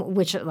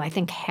 which I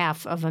think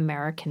half of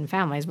American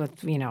families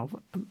with,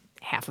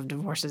 half of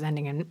divorces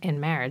ending in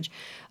marriage,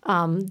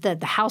 that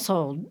the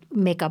household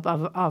makeup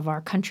of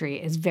our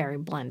country is very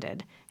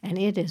blended. And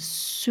it is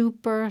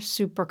super,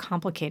 super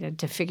complicated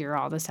to figure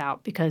all this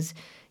out because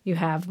You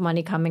have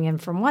money coming in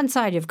from one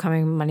side. You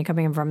have money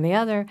coming in from the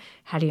other.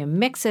 How do you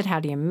mix it?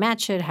 How do you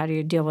match it? How do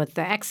you deal with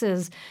the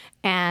X's?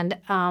 And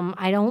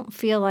I don't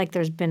feel like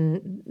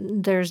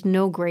there's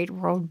no great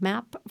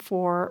roadmap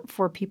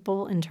for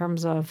people in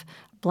terms of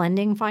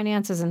blending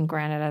finances. And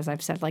granted, as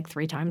I've said like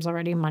 3 times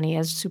already, money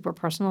is super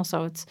personal,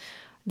 so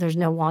there's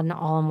no one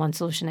all-in-one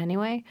solution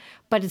anyway.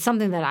 But it's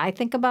something that I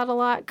think about a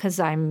lot because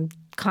I'm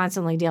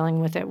constantly dealing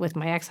with it with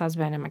my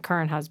ex-husband and my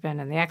current husband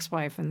and the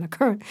ex-wife and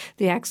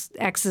the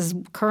ex's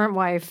current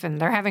wife,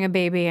 and they're having a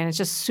baby, and it's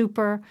just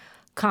super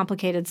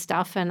complicated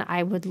stuff. And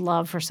I would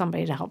love for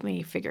somebody to help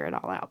me figure it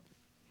all out.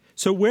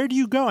 So where do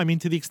you go? I mean,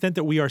 to the extent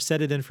that we are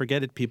set it and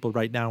forget it people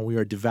right now, we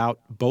are devout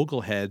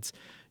Bogle heads,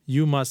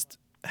 you must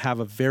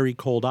have a very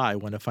cold eye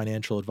when a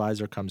financial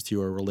advisor comes to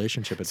you or a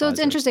relationship advisor. So it's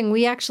interesting.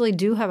 We actually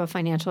do have a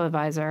financial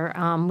advisor.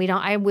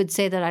 I would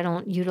say that I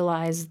don't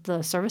utilize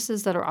the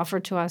services that are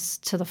offered to us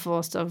to the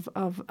fullest of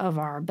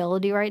our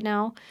ability right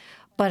now,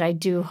 but I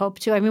do hope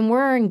to. I mean,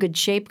 we're in good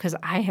shape because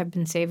I have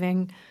been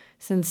saving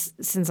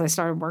since I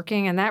started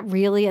working, and that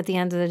really, at the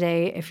end of the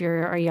day, if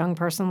you're a young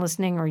person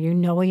listening or you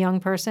know a young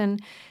person,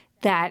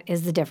 that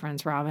is the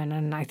difference, Robin,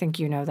 and I think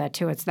you know that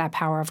too. It's that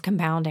power of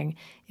compounding.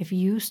 If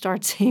you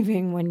start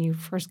saving when you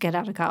first get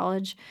out of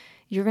college,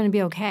 you're going to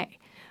be okay.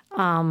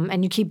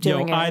 And you keep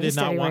doing it at a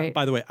steady rate.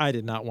 By the way, I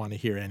did not want to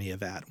hear any of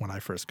that when I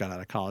first got out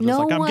of college. No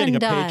I was like, I'm getting a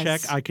one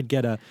paycheck. does. I could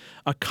get a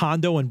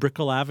condo in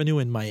Brickell Avenue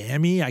in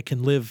Miami. I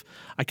can live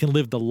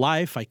the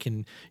life. I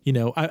can,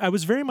 I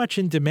was very much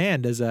in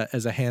demand as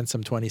a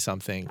handsome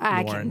 20-something.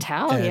 I Lauren. can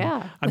tell, and,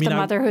 yeah. With a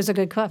mother who's a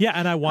good cook. Yeah,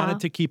 and I wanted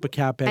to keep a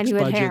CapEx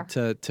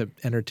budget to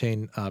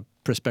entertain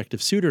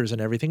prospective suitors and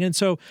everything. And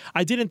so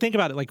I didn't think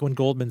about it like when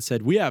Goldman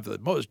said, we have the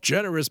most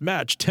generous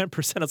match,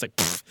 10%. I was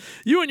like,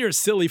 you and your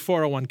silly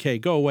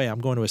 401k, go away. I'm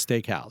going to a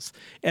steakhouse.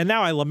 And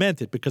now I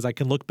lament it because I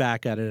can look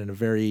back at it in a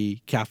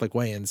very Catholic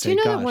way and say, Do you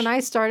know gosh. that when I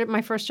started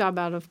my first job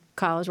out of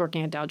college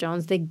working at Dow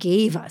Jones, they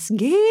gave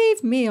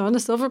me on a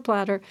silver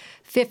platter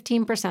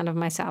 15% of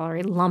my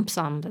salary lump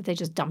sum that they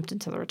just dumped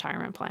into the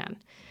retirement plan.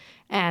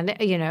 And,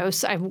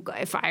 so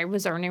if I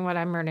was earning what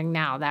I'm earning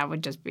now, that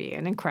would just be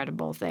an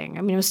incredible thing.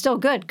 I mean, it was still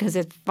good because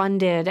it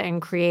funded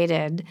and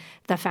created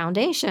the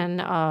foundation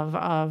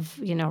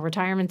of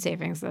retirement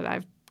savings that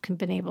I've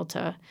been able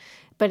to.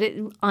 But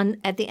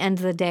at the end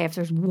of the day, if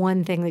there's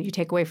one thing that you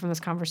take away from this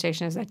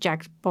conversation is that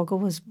Jack Bogle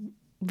was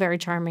very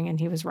charming and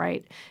he was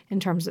right in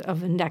terms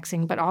of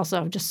indexing, but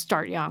also just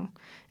start young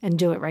and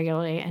do it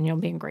regularly and you'll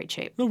be in great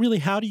shape. No, really,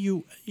 how do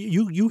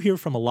you hear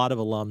from a lot of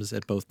alums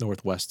at both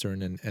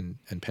Northwestern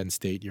and Penn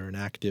State. You're an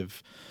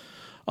active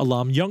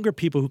alum. Younger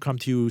people who come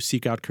to you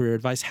seek out career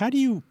advice. How do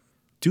you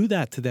do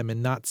that to them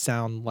and not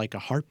sound like a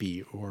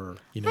harpy or,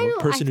 a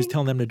person who's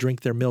telling them to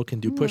drink their milk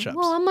and do push-ups?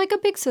 Well, I'm like a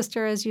big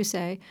sister, as you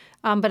say.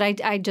 But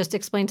I just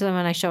explain to them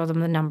and I show them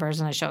the numbers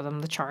and I show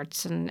them the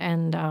charts.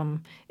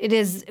 And it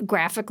is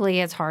graphically,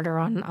 it's harder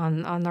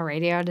on the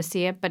radio to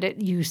see it, but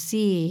you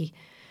see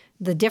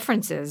the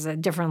differences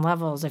at different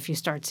levels if you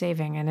start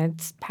saving. And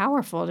it's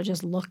powerful to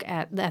just look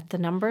at the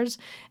numbers.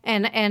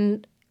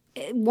 And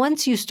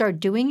once you start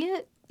doing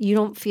it, you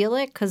don't feel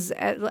it because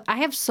I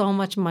have so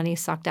much money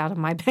sucked out of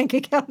my bank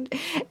account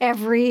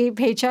every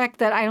paycheck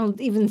that I don't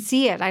even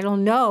see it. I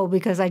don't know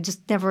because I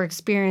just never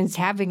experienced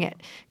having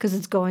it because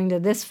it's going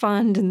to this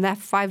fund and that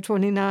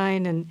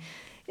 529 and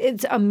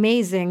it's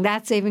amazing,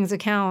 that savings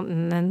account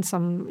and then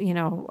some,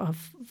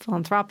 of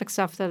philanthropic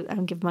stuff that I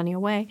don't give money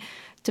away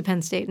to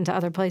Penn State and to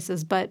other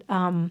places. But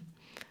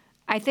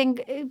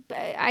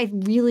I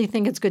really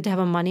think it's good to have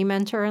a money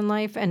mentor in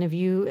life.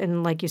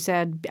 And like you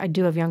said, I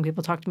do have young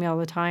people talk to me all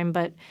the time,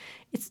 but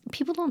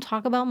people don't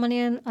talk about money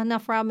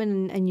enough,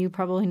 Robin, and you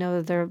probably know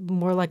that they're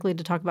more likely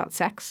to talk about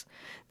sex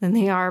than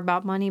they are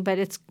about money. But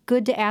it's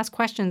good to ask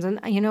questions. And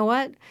you know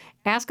what?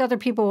 Ask other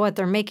people what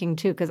they're making,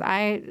 too, because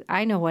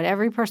I know what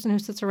every person who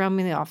sits around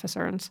me in the office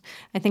earns.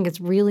 I think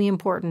it's really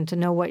important to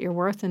know what you're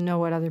worth and know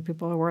what other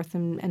people are worth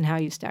and how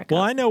you stack up.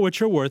 Well, I know what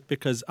you're worth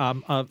because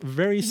a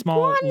very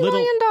small, $1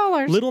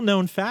 million.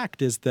 little-known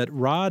fact is that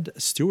Rod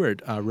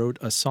Stewart wrote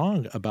a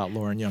song about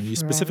Lauren Young. You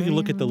specifically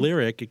look at the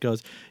lyric. It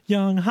goes,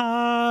 young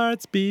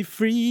hearts be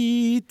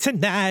free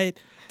tonight.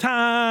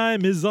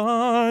 Time is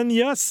on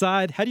your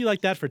side. How do you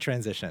like that for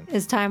transition?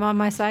 Is time on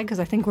my side? Because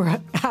I think we're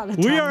out of time.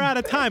 We are out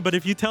of time, but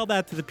if you tell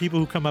that to the people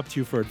who come up to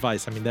you for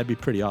advice, that'd be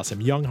pretty awesome.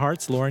 Young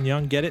hearts, Lauren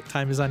Young, get it?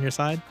 Time is on your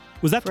side?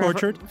 Was that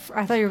tortured?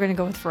 I thought you were going to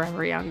go with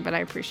Forever Young, but I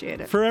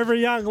appreciate it. Forever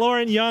Young.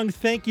 Lauren Young,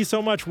 thank you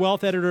so much.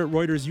 Wealth editor at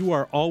Reuters. You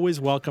are always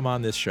welcome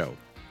on this show.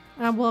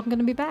 Well, I'm going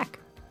to be back.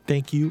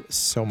 Thank you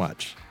so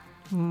much.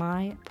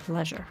 My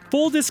pleasure.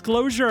 Full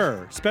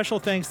disclosure. Special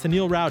thanks to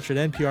Neil Rauch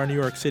at NPR New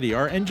York City.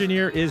 Our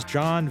engineer is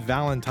John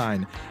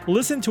Valentine.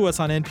 Listen to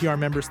us on NPR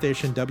member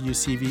station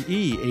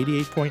WCVE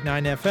 88.9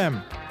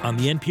 FM, on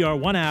the NPR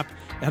One app,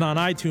 and on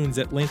iTunes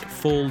at Link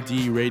Full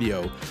D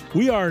Radio.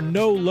 We are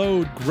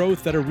no-load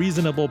growth at a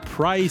reasonable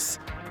price,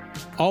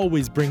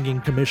 always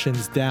bringing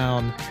commissions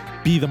down.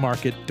 Be the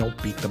market,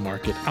 don't beat the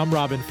market. I'm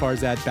Robin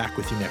Farzad, back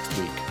with you next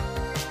week.